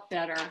show up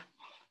better.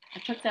 I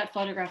took that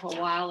photograph a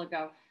while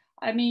ago.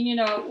 I mean, you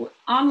know,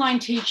 online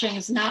teaching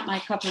is not my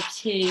cup of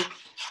tea.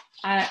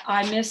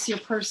 I miss your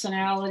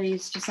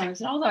personalities to some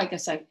extent, although I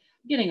guess I'm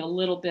getting a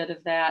little bit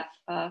of that.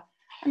 I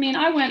mean,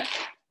 I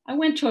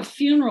went to a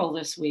funeral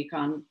this week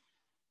on,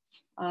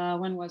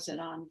 when was it?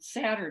 On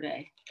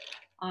Saturday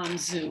on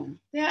Zoom.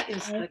 That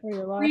is the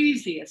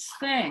craziest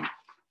thing.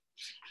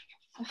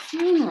 A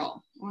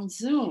funeral on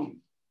Zoom.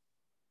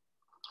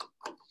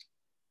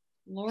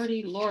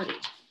 Lordy, lordy.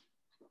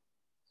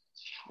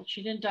 But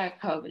she didn't die of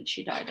COVID.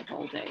 She died of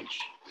old age.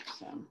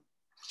 So.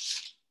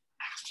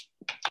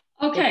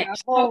 Okay.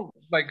 That whole,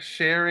 like,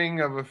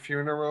 sharing of a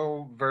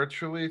funeral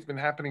virtually has been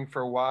happening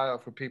for a while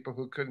for people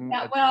who couldn't.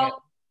 Yeah,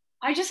 well,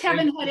 I just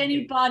haven't had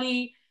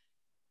anybody.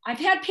 I've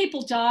had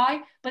people die,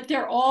 but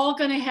they're all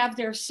going to have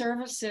their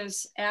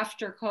services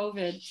after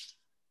COVID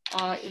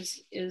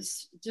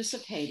is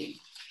dissipating.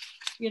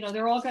 You know,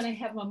 they're all going to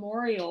have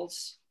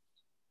memorials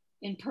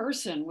in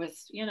person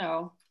with, you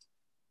know,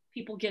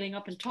 people getting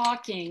up and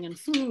talking and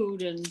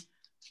food and,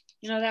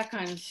 you know, that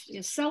kind of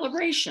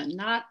celebration,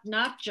 not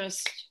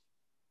just,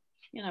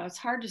 you know, it's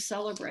hard to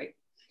celebrate.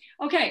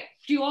 Okay,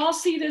 do you all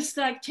see this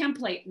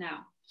template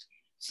now?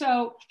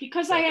 So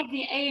because I have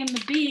the A and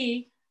the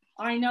B,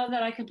 I know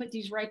that I can put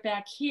these right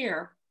back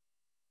here.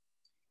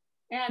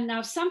 And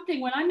now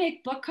when I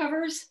make book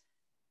covers,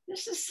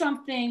 this is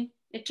something,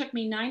 it took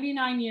me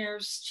 99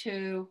 years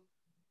to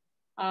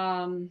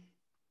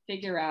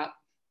figure out,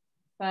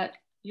 but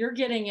you're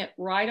getting it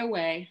right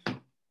away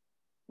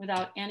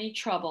without any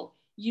trouble.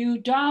 You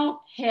don't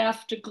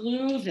have to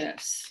glue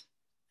this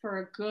for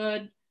a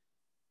good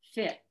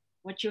fit.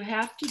 What you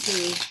have to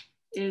do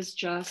is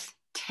just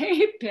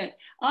tape it.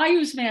 I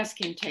use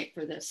masking tape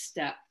for this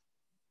step.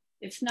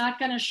 It's not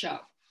going to show.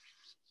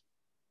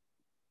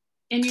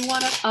 And you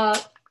want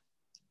to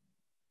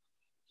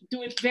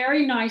do it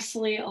very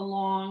nicely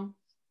along.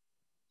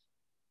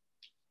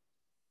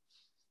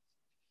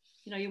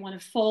 You know, you want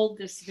to fold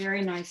this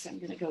very nice. I'm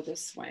going to go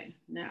this way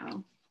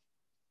now.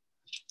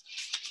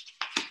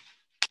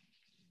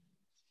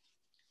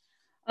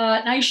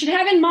 Now you should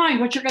have in mind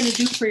what you're going to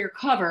do for your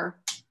cover,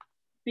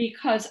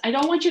 because I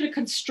don't want you to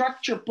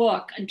construct your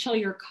book until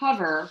your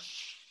cover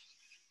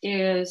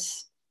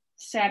is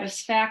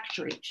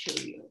satisfactory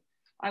to you.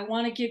 I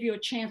want to give you a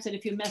chance that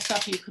if you mess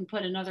up, you can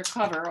put another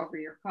cover over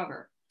your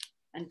cover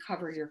and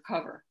cover your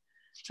cover.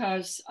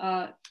 Because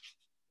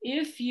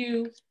if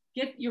you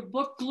get your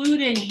book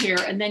glued in here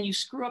and then you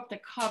screw up the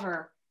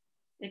cover,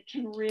 it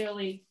can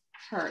really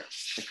hurt.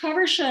 The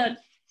cover should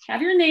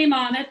have your name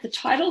on it, the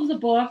title of the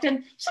book,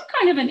 and some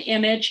kind of an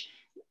image.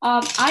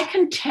 I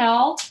can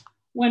tell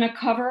when a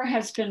cover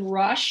has been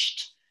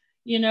rushed,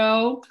 you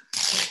know,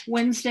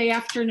 Wednesday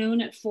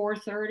afternoon at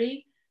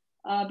 4:30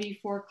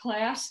 before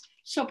class.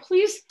 So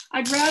please,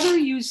 I'd rather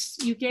you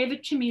gave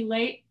it to me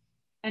late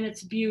and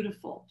it's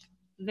beautiful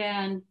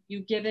than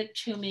you give it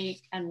to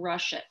me and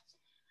rush it.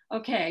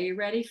 Okay, are you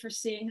ready for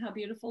seeing how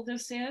beautiful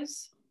this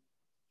is?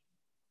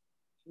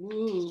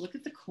 Ooh, look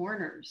at the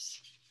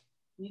corners.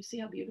 Can you see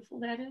how beautiful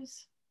that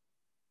is?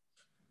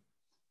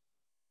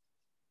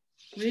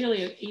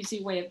 Really an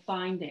easy way of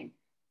binding.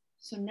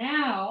 So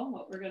now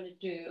what we're going to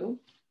do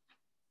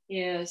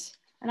is,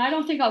 and I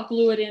don't think I'll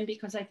glue it in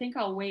because I think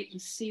I'll wait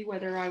and see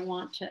whether I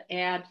want to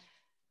add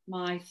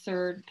my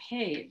third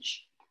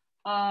page.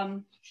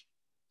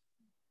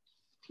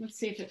 Let's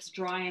see if it's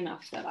dry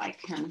enough that I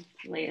can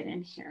lay it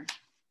in here.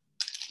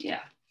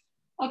 Yeah.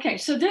 Okay,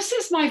 so this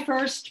is my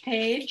first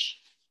page.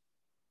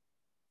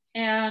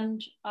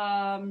 And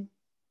I'm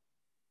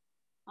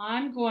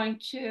going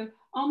to,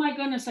 oh my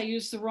goodness, I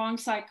used the wrong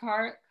side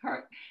card.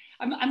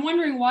 I'm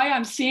wondering why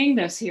I'm seeing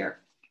this here.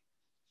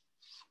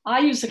 I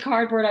used the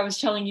cardboard I was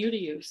telling you to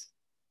use.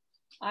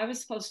 I was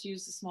supposed to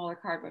use the smaller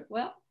cardboard.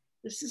 Well,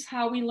 this is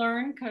how we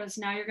learn, because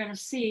now you're going to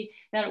see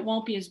that it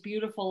won't be as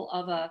beautiful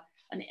of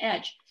an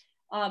edge.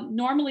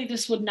 Normally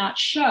this would not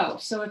show.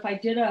 So if I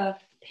did a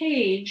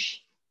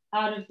page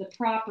out of the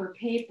proper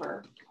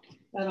paper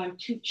that I'm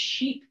too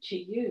cheap to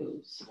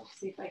use, let's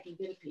see if I can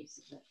get a piece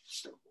of it.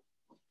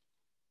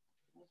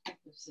 I think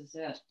this is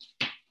it.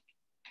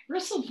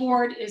 Bristle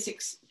board is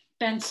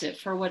expensive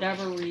for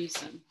whatever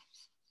reason.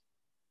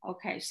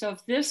 Okay, so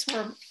if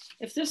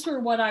this were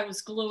what I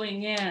was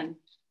gluing in,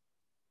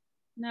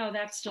 no,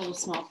 that's still a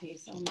small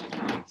piece. Oh my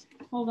God.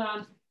 Hold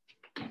on,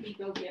 let me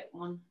go get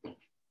one.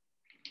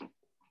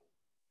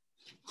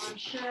 I'm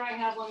sure I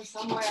have one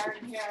somewhere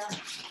in here.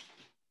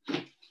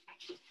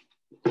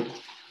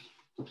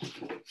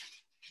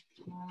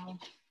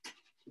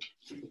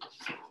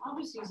 I'll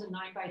just use a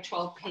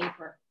 9x12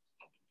 paper.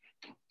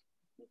 I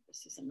think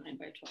this is a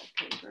 9x12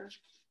 paper.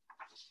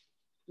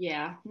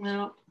 Yeah,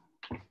 well,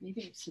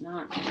 maybe it's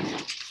not.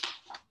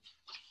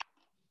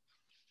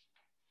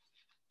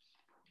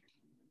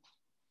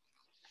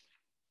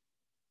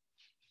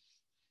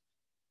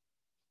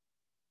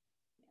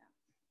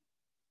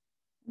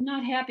 I'm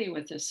not happy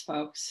with this,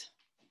 folks.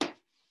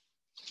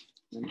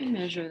 Let me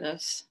measure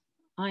this.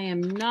 I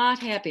am not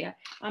happy.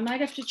 I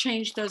might have to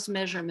change those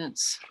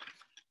measurements.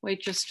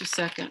 Wait just a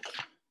second.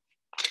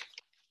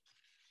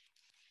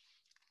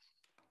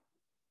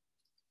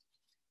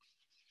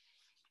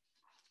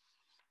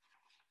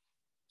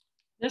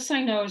 This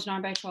I know is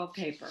 9x12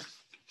 paper.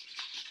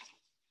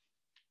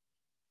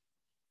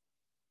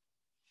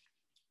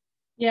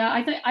 Yeah,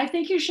 I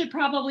think you should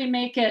probably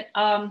make it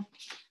a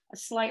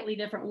slightly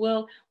different.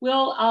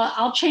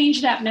 I'll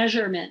change that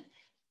measurement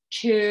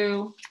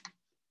to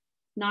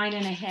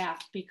 9.5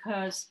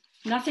 because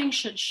nothing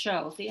should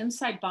show. The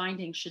inside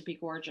binding should be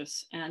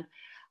gorgeous, and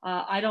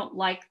I don't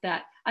like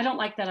that. I don't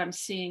like that I'm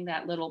seeing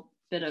that little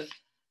bit of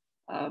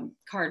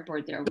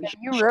cardboard there. Yeah,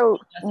 you wrote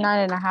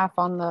 9.5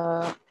 on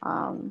the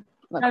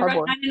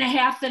cardboard.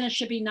 9.5, then it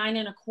should be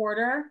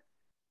 9.25.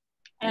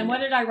 And what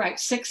did I write?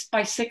 6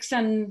 by 6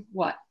 and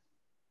what?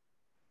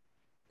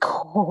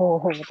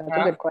 Oh, that's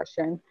a good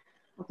question.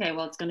 Okay,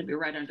 well, it's going to be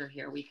right under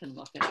here. We can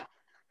look at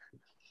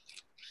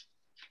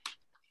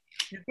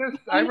it.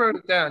 I wrote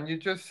it down. You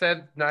just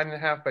said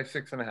 9.5 by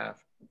 6.5.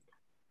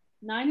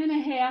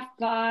 9.5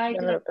 by,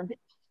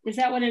 is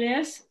that what it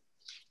is?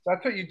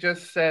 That's what you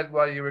just said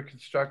while you were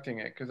constructing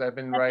it, because I've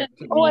been writing.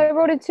 Oh, I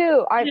wrote it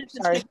too. I'm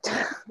sorry.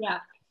 Yeah,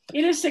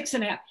 it is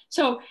 6.5.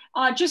 So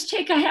just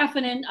take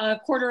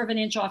a quarter of an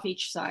inch off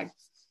each side.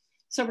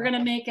 So we're going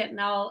to make it, and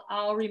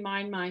I'll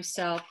remind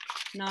myself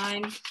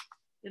 9.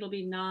 It'll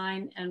be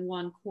 9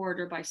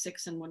 1/4 by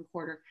 6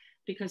 1/4,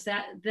 because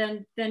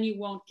then you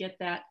won't get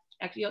that.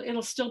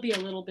 It'll still be a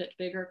little bit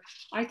bigger.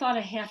 I thought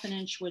a 1/2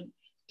 inch would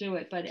do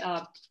it, but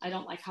I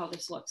don't like how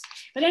this looks.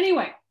 But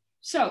anyway,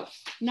 so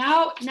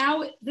now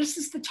this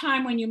is the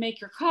time when you make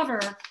your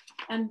cover,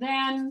 and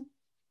then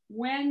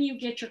when you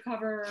get your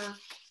cover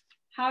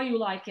how you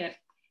like it,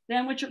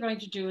 then what you're going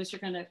to do is you're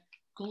going to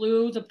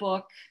glue the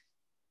book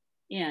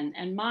in.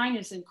 And mine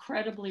is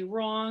incredibly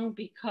wrong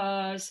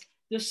because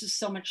this is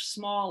so much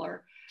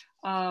smaller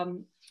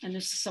and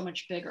this is so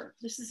much bigger.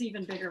 This is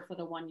even bigger for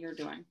the one you're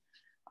doing.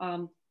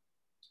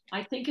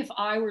 I think if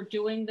I were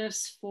doing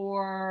this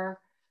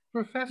for...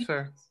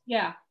 Professor.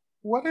 Yeah.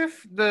 What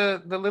if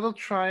the little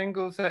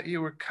triangles that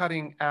you were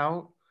cutting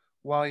out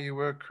while you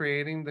were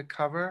creating the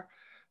cover,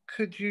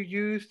 could you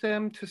use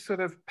them to sort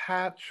of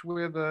patch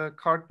where the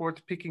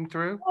cardboard's peeking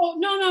through? Oh,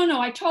 no.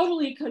 I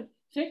totally could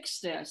fix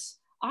this.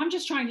 I'm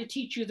just trying to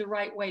teach you the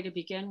right way to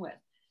begin with.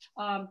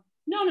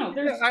 No,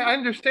 there's... Yeah, I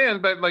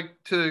understand, but like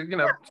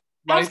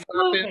life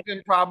happens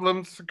and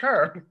problems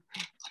occur.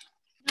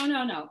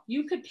 No.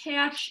 You could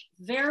patch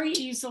very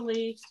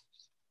easily.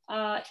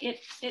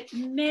 It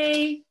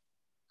may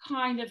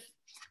kind of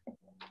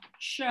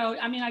show,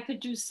 I mean, I could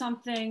do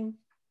something,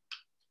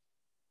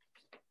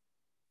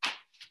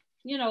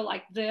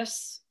 like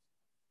this.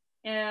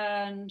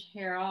 And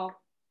here, I'll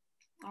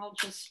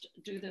just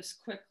do this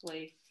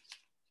quickly.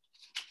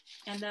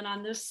 And then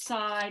on this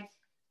side,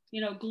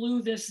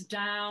 glue this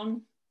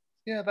down.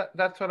 Yeah,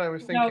 that's what I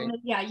was thinking. No,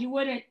 yeah,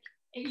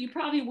 you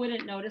probably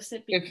wouldn't notice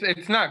it.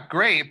 It's not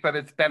great, but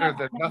it's better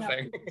than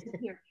nothing.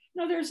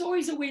 No, there's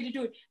always a way to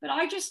do it, but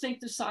I just think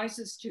the size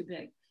is too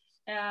big.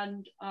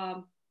 And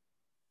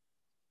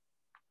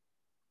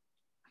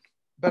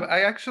but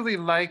I actually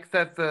like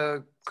that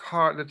the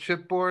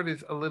chipboard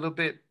is a little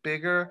bit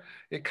bigger.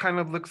 It kind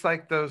of looks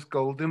like those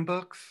golden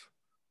books.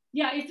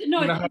 Yeah,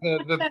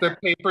 the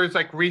paper is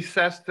like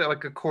recessed at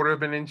like a quarter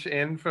of an inch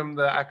in from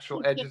the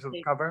actual edges of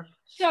the cover.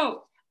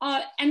 So,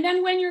 and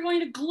then when you're going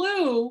to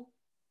glue,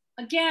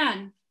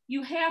 again,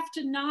 you have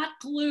to not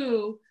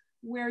glue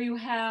where you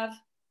have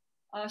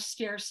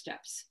stair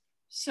steps.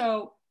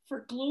 So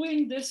for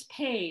gluing this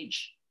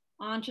page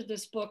onto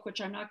this book,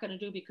 which I'm not going to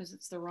do because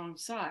it's the wrong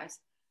size,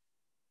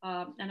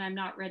 and I'm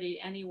not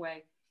ready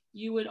anyway,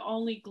 you would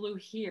only glue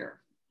here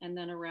and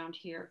then around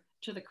here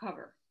to the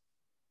cover.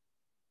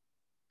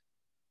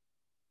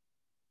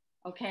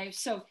 Okay,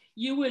 so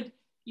you would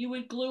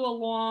glue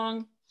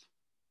along,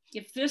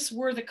 if this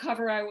were the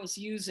cover I was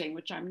using,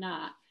 which I'm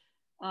not,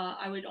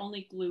 I would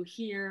only glue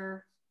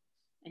here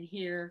and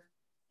here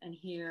and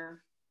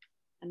here,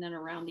 and then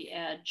around the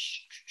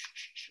edge,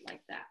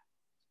 like that.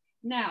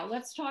 Now,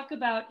 let's talk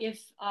about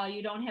if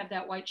you don't have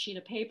that white sheet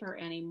of paper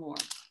anymore.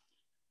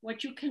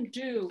 What you can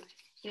do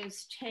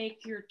is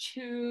take your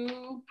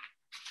two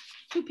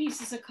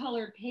pieces of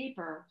colored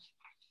paper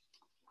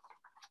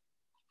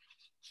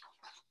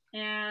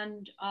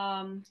and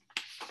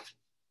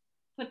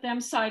put them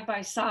side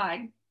by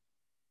side,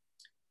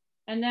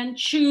 and then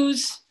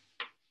choose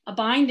a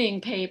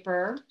binding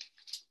paper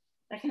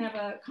that can have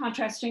a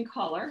contrasting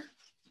color.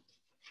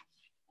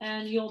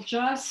 And you'll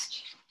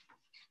just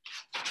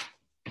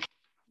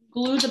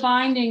glue the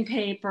binding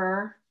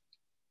paper.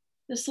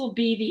 This will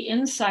be the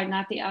inside,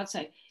 not the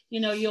outside.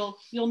 You know,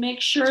 you'll make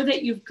sure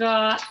that you've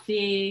got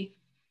the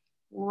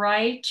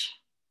right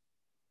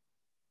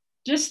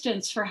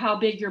distance for how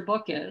big your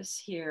book is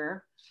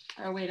here.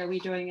 Oh, wait, are we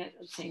doing it?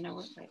 Let's see, no,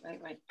 wait. I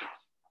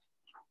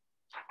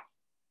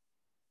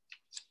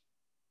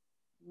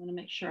want to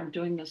make sure I'm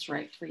doing this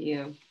right for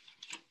you.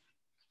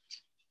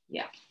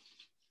 Yeah.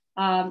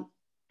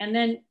 And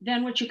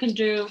then what you can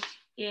do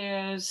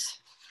is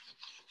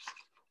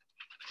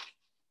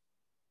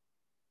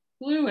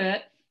glue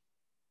it,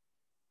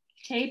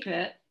 tape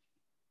it,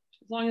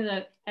 as long as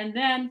it, and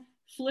then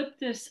flip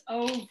this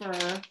over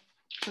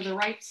to the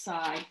right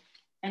side,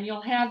 and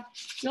you'll have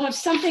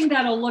something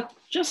that'll look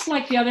just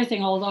like the other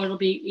thing, although it'll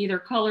be either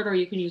colored or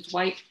you can use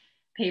white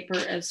paper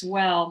as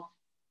well.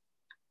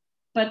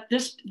 But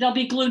they'll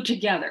be glued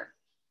together.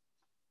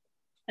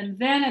 And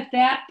then at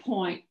that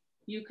point,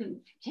 you can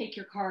take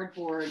your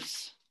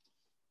cardboards,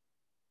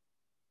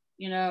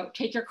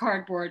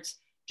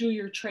 do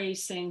your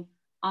tracing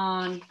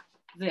on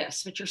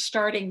this, but you're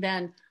starting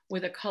then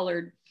with a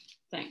colored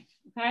thing,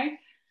 okay?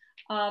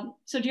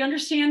 So do you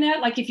understand that?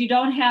 Like if you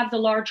don't have the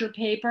larger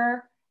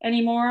paper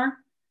anymore,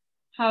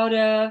 how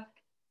to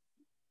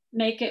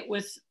make it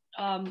with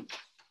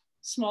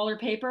smaller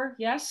paper,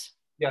 yes?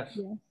 Yes.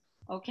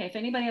 Okay, if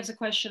anybody has a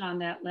question on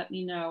that, let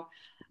me know.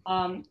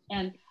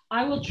 And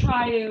I will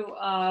try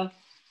to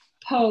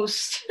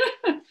post,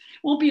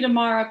 won't be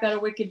tomorrow, I've got a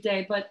wicked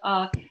day, but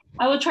I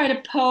will try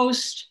to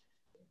post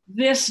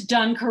this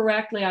done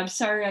correctly. I'm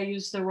sorry I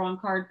used the wrong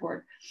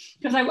cardboard,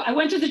 because I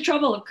went to the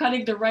trouble of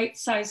cutting the right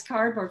size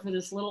cardboard for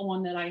this little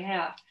one that I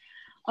have.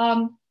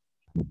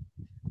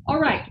 All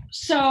right,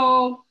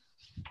 so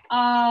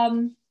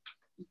don't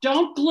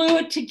glue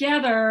it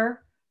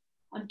together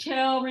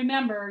until,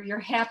 remember, you're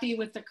happy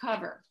with the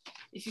cover.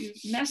 If you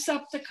mess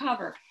up the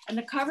cover, and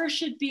the cover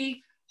should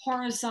be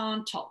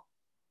horizontal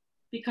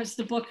because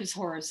the book is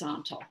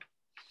horizontal.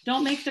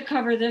 Don't make the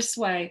cover this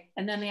way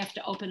and then they have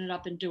to open it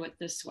up and do it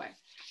this way.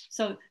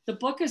 So the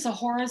book is a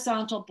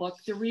horizontal book.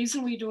 The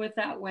reason we do it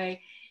that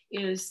way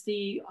is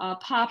the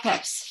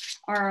pop-ups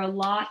are a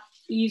lot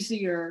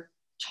easier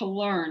to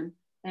learn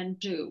and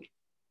do.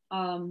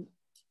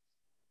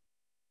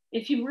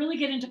 If you really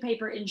get into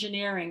paper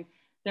engineering,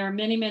 there are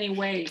many, many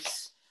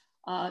ways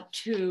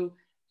to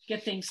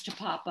get things to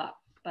pop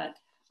up. But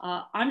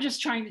I'm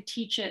just trying to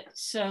teach it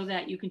so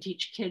that you can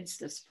teach kids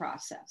this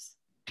process.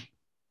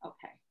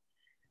 Okay.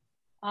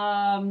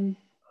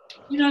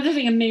 You know, the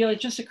thing, Amelia,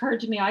 it just occurred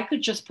to me, I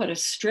could just put a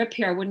strip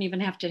here. I wouldn't even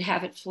have to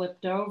have it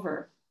flipped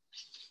over.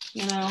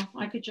 You know,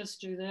 I could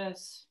just do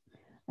this.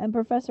 And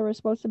Professor, we're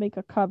supposed to make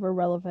a cover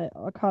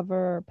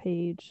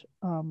page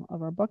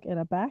of our book and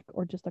a back,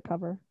 or just a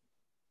cover?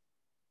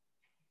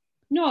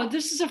 No,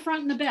 this is a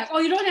front and the back. Oh,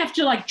 you don't have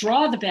to like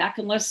draw the back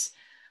unless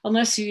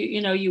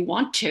you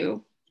want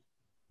to.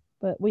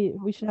 But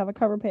we should have a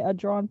cover page, a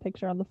drawn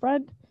picture on the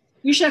front.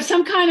 You should have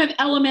some kind of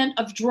element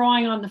of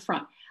drawing on the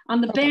front. On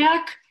the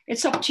back,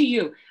 it's up to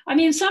you. I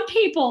mean, some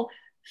people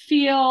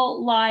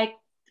feel like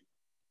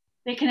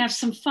they can have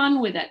some fun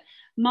with it.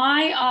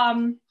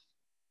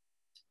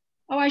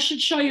 I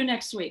should show you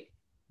next week.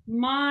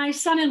 My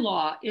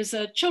son-in-law is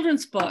a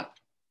children's book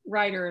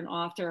writer and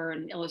author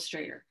and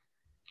illustrator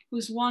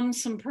who's won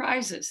some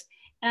prizes.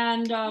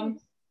 And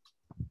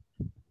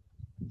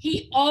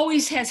he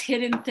always has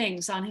hidden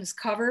things on his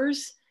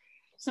covers,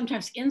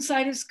 sometimes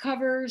inside his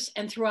covers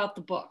and throughout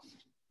the book.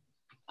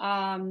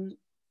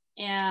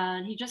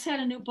 And he just had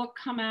a new book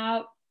come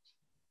out,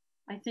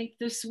 I think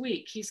this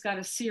week. He's got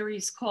a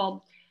series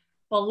called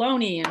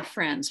Baloney and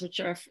Friends,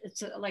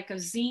 it's like a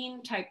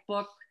zine type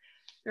book,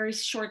 very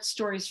short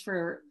stories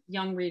for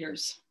young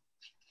readers.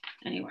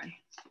 Anyway,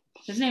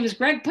 his name is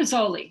Greg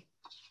Pozzoli.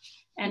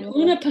 And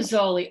Una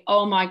Pozzoli,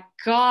 oh my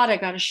God, I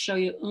gotta show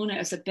you Una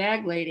as a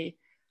bag lady.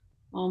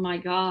 Oh my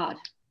God.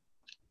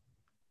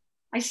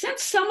 I sent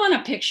someone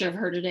a picture of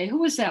her today. Who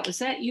was that? Was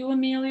that you,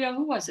 Amelia?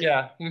 Who was it?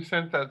 Yeah, you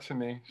sent that to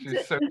me.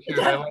 She's so cute.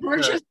 I That like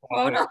gorgeous her.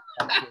 photo.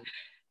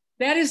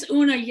 That is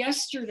Una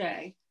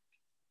yesterday.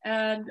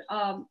 And,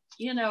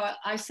 you know,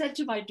 I said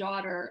to my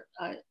daughter,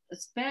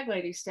 it's bag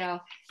lady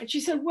style, and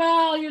she said,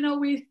 well, you know,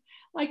 we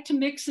like to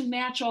mix and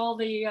match all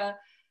the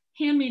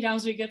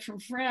hand-me-downs we get from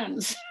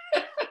friends.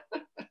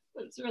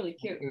 It's really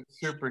cute. It's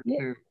super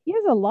cute. He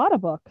has a lot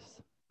of books.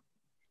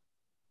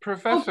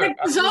 Professor.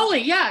 Oh,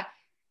 Zoli, yeah.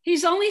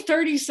 He's only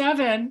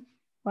 37.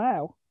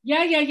 Wow.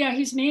 Yeah.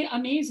 He's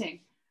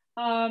amazing.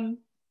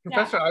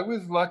 Professor, I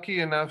was lucky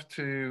enough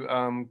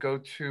to go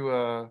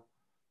to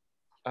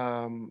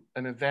an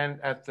event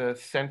at the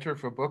Center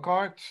for Book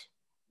Arts.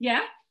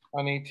 Yeah.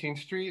 On 18th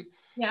Street.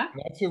 Yeah.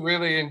 And that's a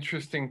really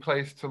interesting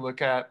place to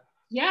look at.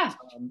 Yeah.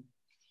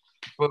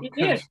 Book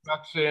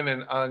construction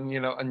and you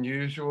know,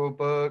 unusual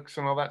books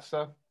and all that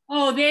stuff.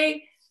 Oh,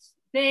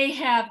 they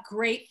have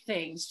great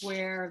things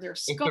where they're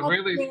sculpted. It's a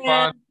really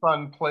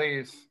fun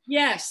place.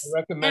 Yes. I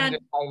recommend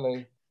it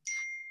highly.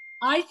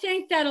 I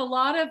think that a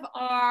lot of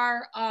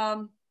our,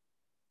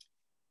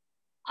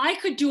 I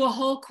could do a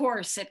whole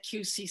course at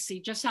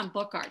QCC just on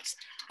book arts.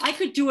 I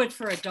could do it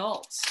for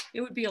adults. It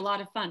would be a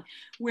lot of fun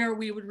where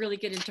we would really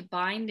get into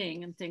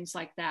binding and things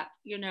like that,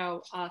 you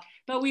know,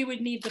 but we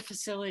would need the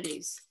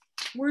facilities.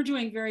 We're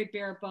doing very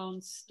bare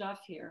bones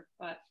stuff here,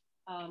 but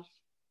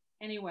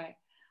anyway.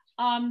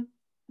 Now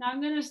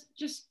I'm gonna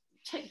just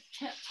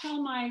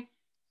tell my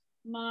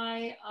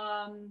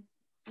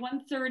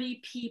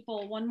 130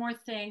 people one more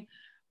thing,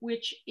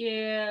 which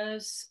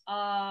is,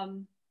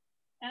 and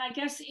I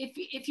guess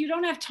if you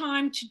don't have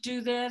time to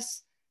do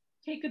this,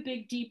 take a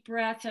big deep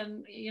breath,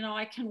 and you know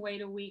I can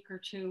wait a week or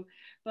two.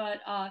 But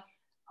I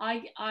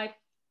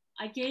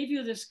gave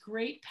you this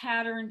great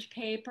patterned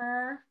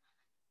paper,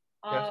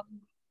 Yes.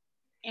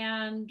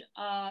 and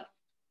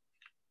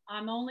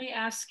I'm only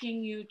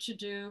asking you to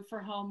do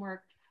for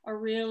homework a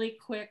really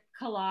quick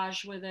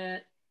collage with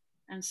it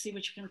and see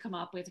what you can come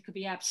up with. It could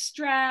be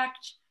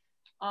abstract.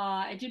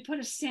 I did put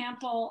a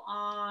sample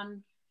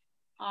on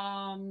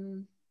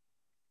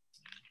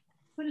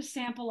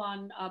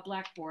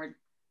Blackboard,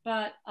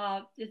 but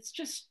it's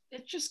just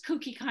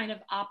kooky kind of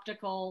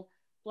optical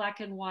black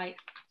and white.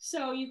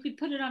 So you could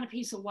put it on a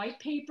piece of white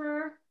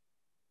paper,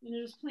 you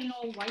know, just plain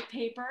old white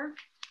paper,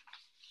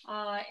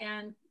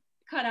 and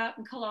cut out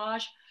and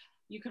collage.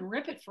 You can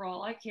rip it for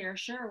all I care.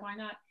 Sure, why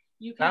not?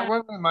 You can. That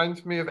one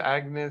reminds me of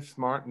Agnes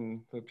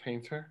Martin, the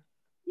painter.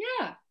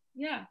 Yeah.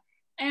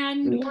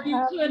 And or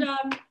you could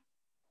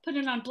put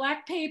it on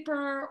black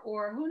paper,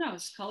 or who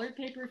knows, colored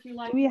paper if you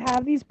like. Do we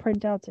have these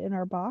printouts in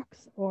our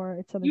box, or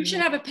it's something? You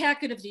should have a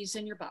packet of these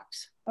in your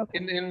box.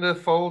 Okay. In the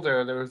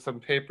folder, there was some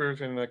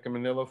papers in like a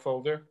manila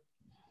folder.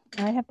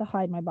 I have to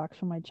hide my box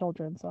from my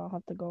children, so I'll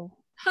have to go.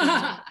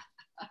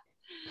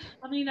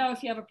 Let me know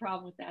if you have a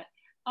problem with that.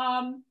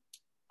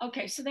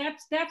 Okay, so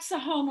that's the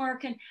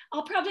homework, and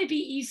I'll probably be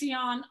easy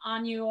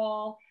on you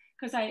all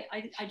because I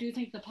do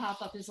think the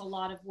pop-up is a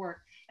lot of work,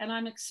 and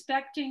I'm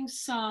expecting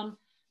some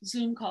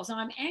Zoom calls. And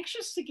I'm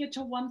anxious to get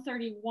to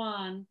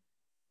 131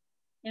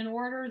 in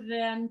order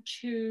then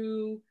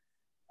to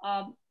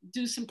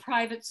do some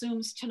private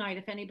Zooms tonight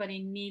if anybody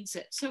needs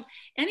it. So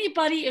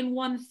anybody in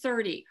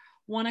 130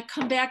 want to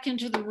come back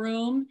into the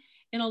room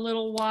in a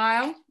little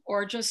while,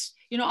 or just,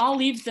 you know, I'll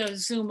leave the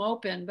Zoom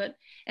open, but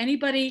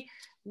anybody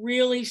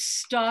really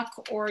stuck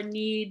or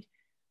need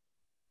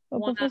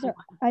Professor,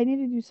 I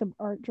need to do some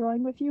art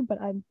drawing with you, but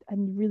I'm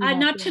really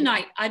not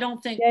tonight. I don't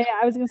think. Yeah,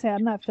 I was gonna say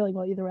I'm not feeling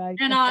well either way.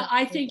 And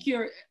I think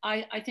you're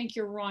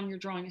wrong. Your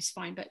drawing is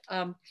fine, but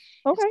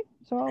okay.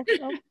 So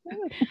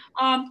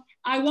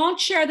I won't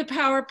share the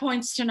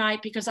PowerPoints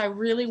tonight because I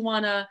really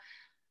wanna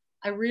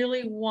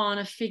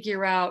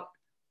figure out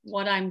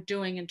what I'm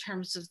doing in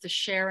terms of the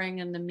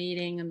sharing and the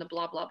meeting and the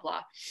blah blah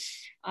blah.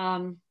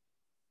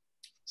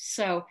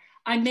 So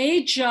I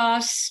may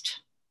just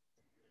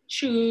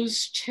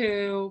choose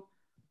to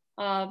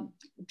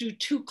do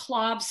 2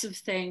 clubs of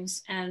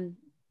things, and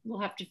we'll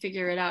have to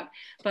figure it out.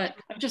 But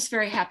I'm just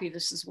very happy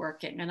this is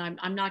working, and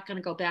I'm not going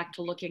to go back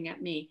to looking at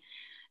me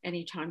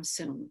anytime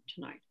soon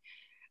tonight.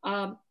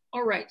 All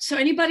right, so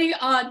anybody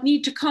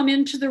need to come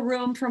into the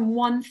room from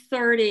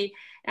 1:30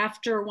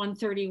 after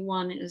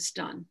 131 is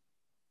done?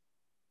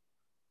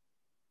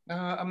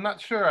 I'm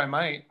not sure, I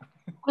might.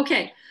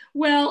 Okay,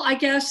 well, I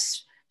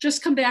guess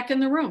just come back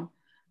in the room.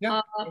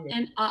 Yeah.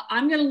 And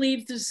I'm going to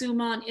leave the Zoom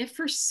on. If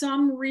for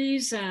some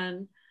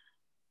reason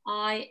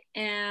I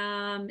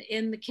am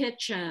in the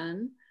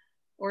kitchen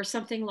or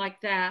something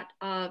like that,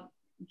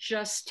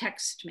 just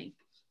text me.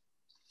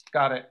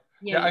 Got it.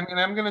 Yeah, I mean,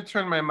 I'm going to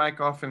turn my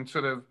mic off and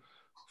sort of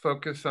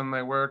focus on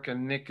my work,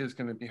 and Nick is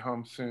going to be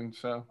home soon,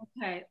 so.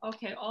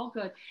 Okay, all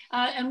good.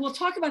 And we'll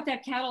talk about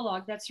that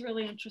catalog. That's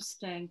really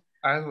interesting.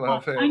 I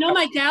love it. I know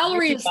my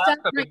gallery is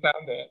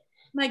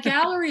my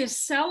gallery is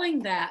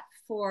selling that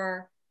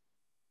for,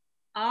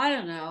 I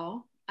don't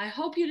know. I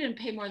hope you didn't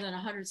pay more than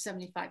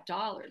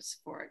 $175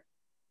 for it.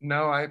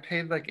 No, I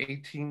paid like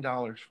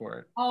 $18 for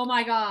it. Oh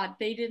my God,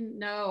 they didn't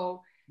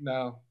know.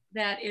 No.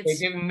 that They it's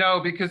didn't know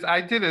because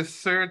I did a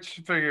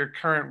search for your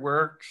current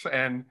works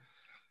and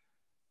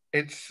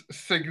it's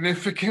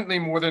significantly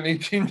more than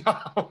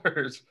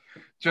 $18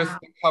 just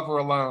the cover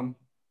alone.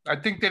 I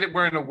think that it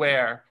weren't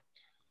aware.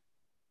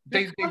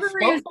 They cover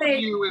spoke is of a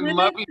you in limited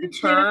loving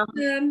terms,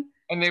 edition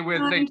and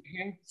they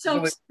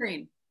silk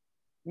screen.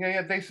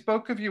 yeah, they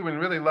spoke of you in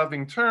really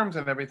loving terms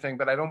and everything,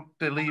 but I don't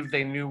believe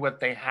they knew what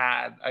they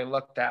had. I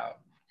lucked out.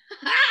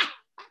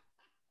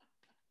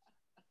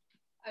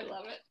 I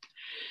love it.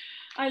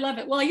 I love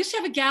it. Well, I used to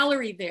have a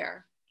gallery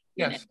there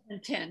in Yes.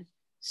 Edmonton,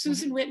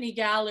 Susan Whitney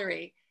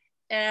Gallery.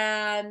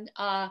 And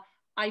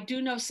I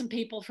do know some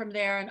people from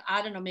there, and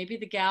I don't know, maybe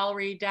the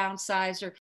gallery downsized or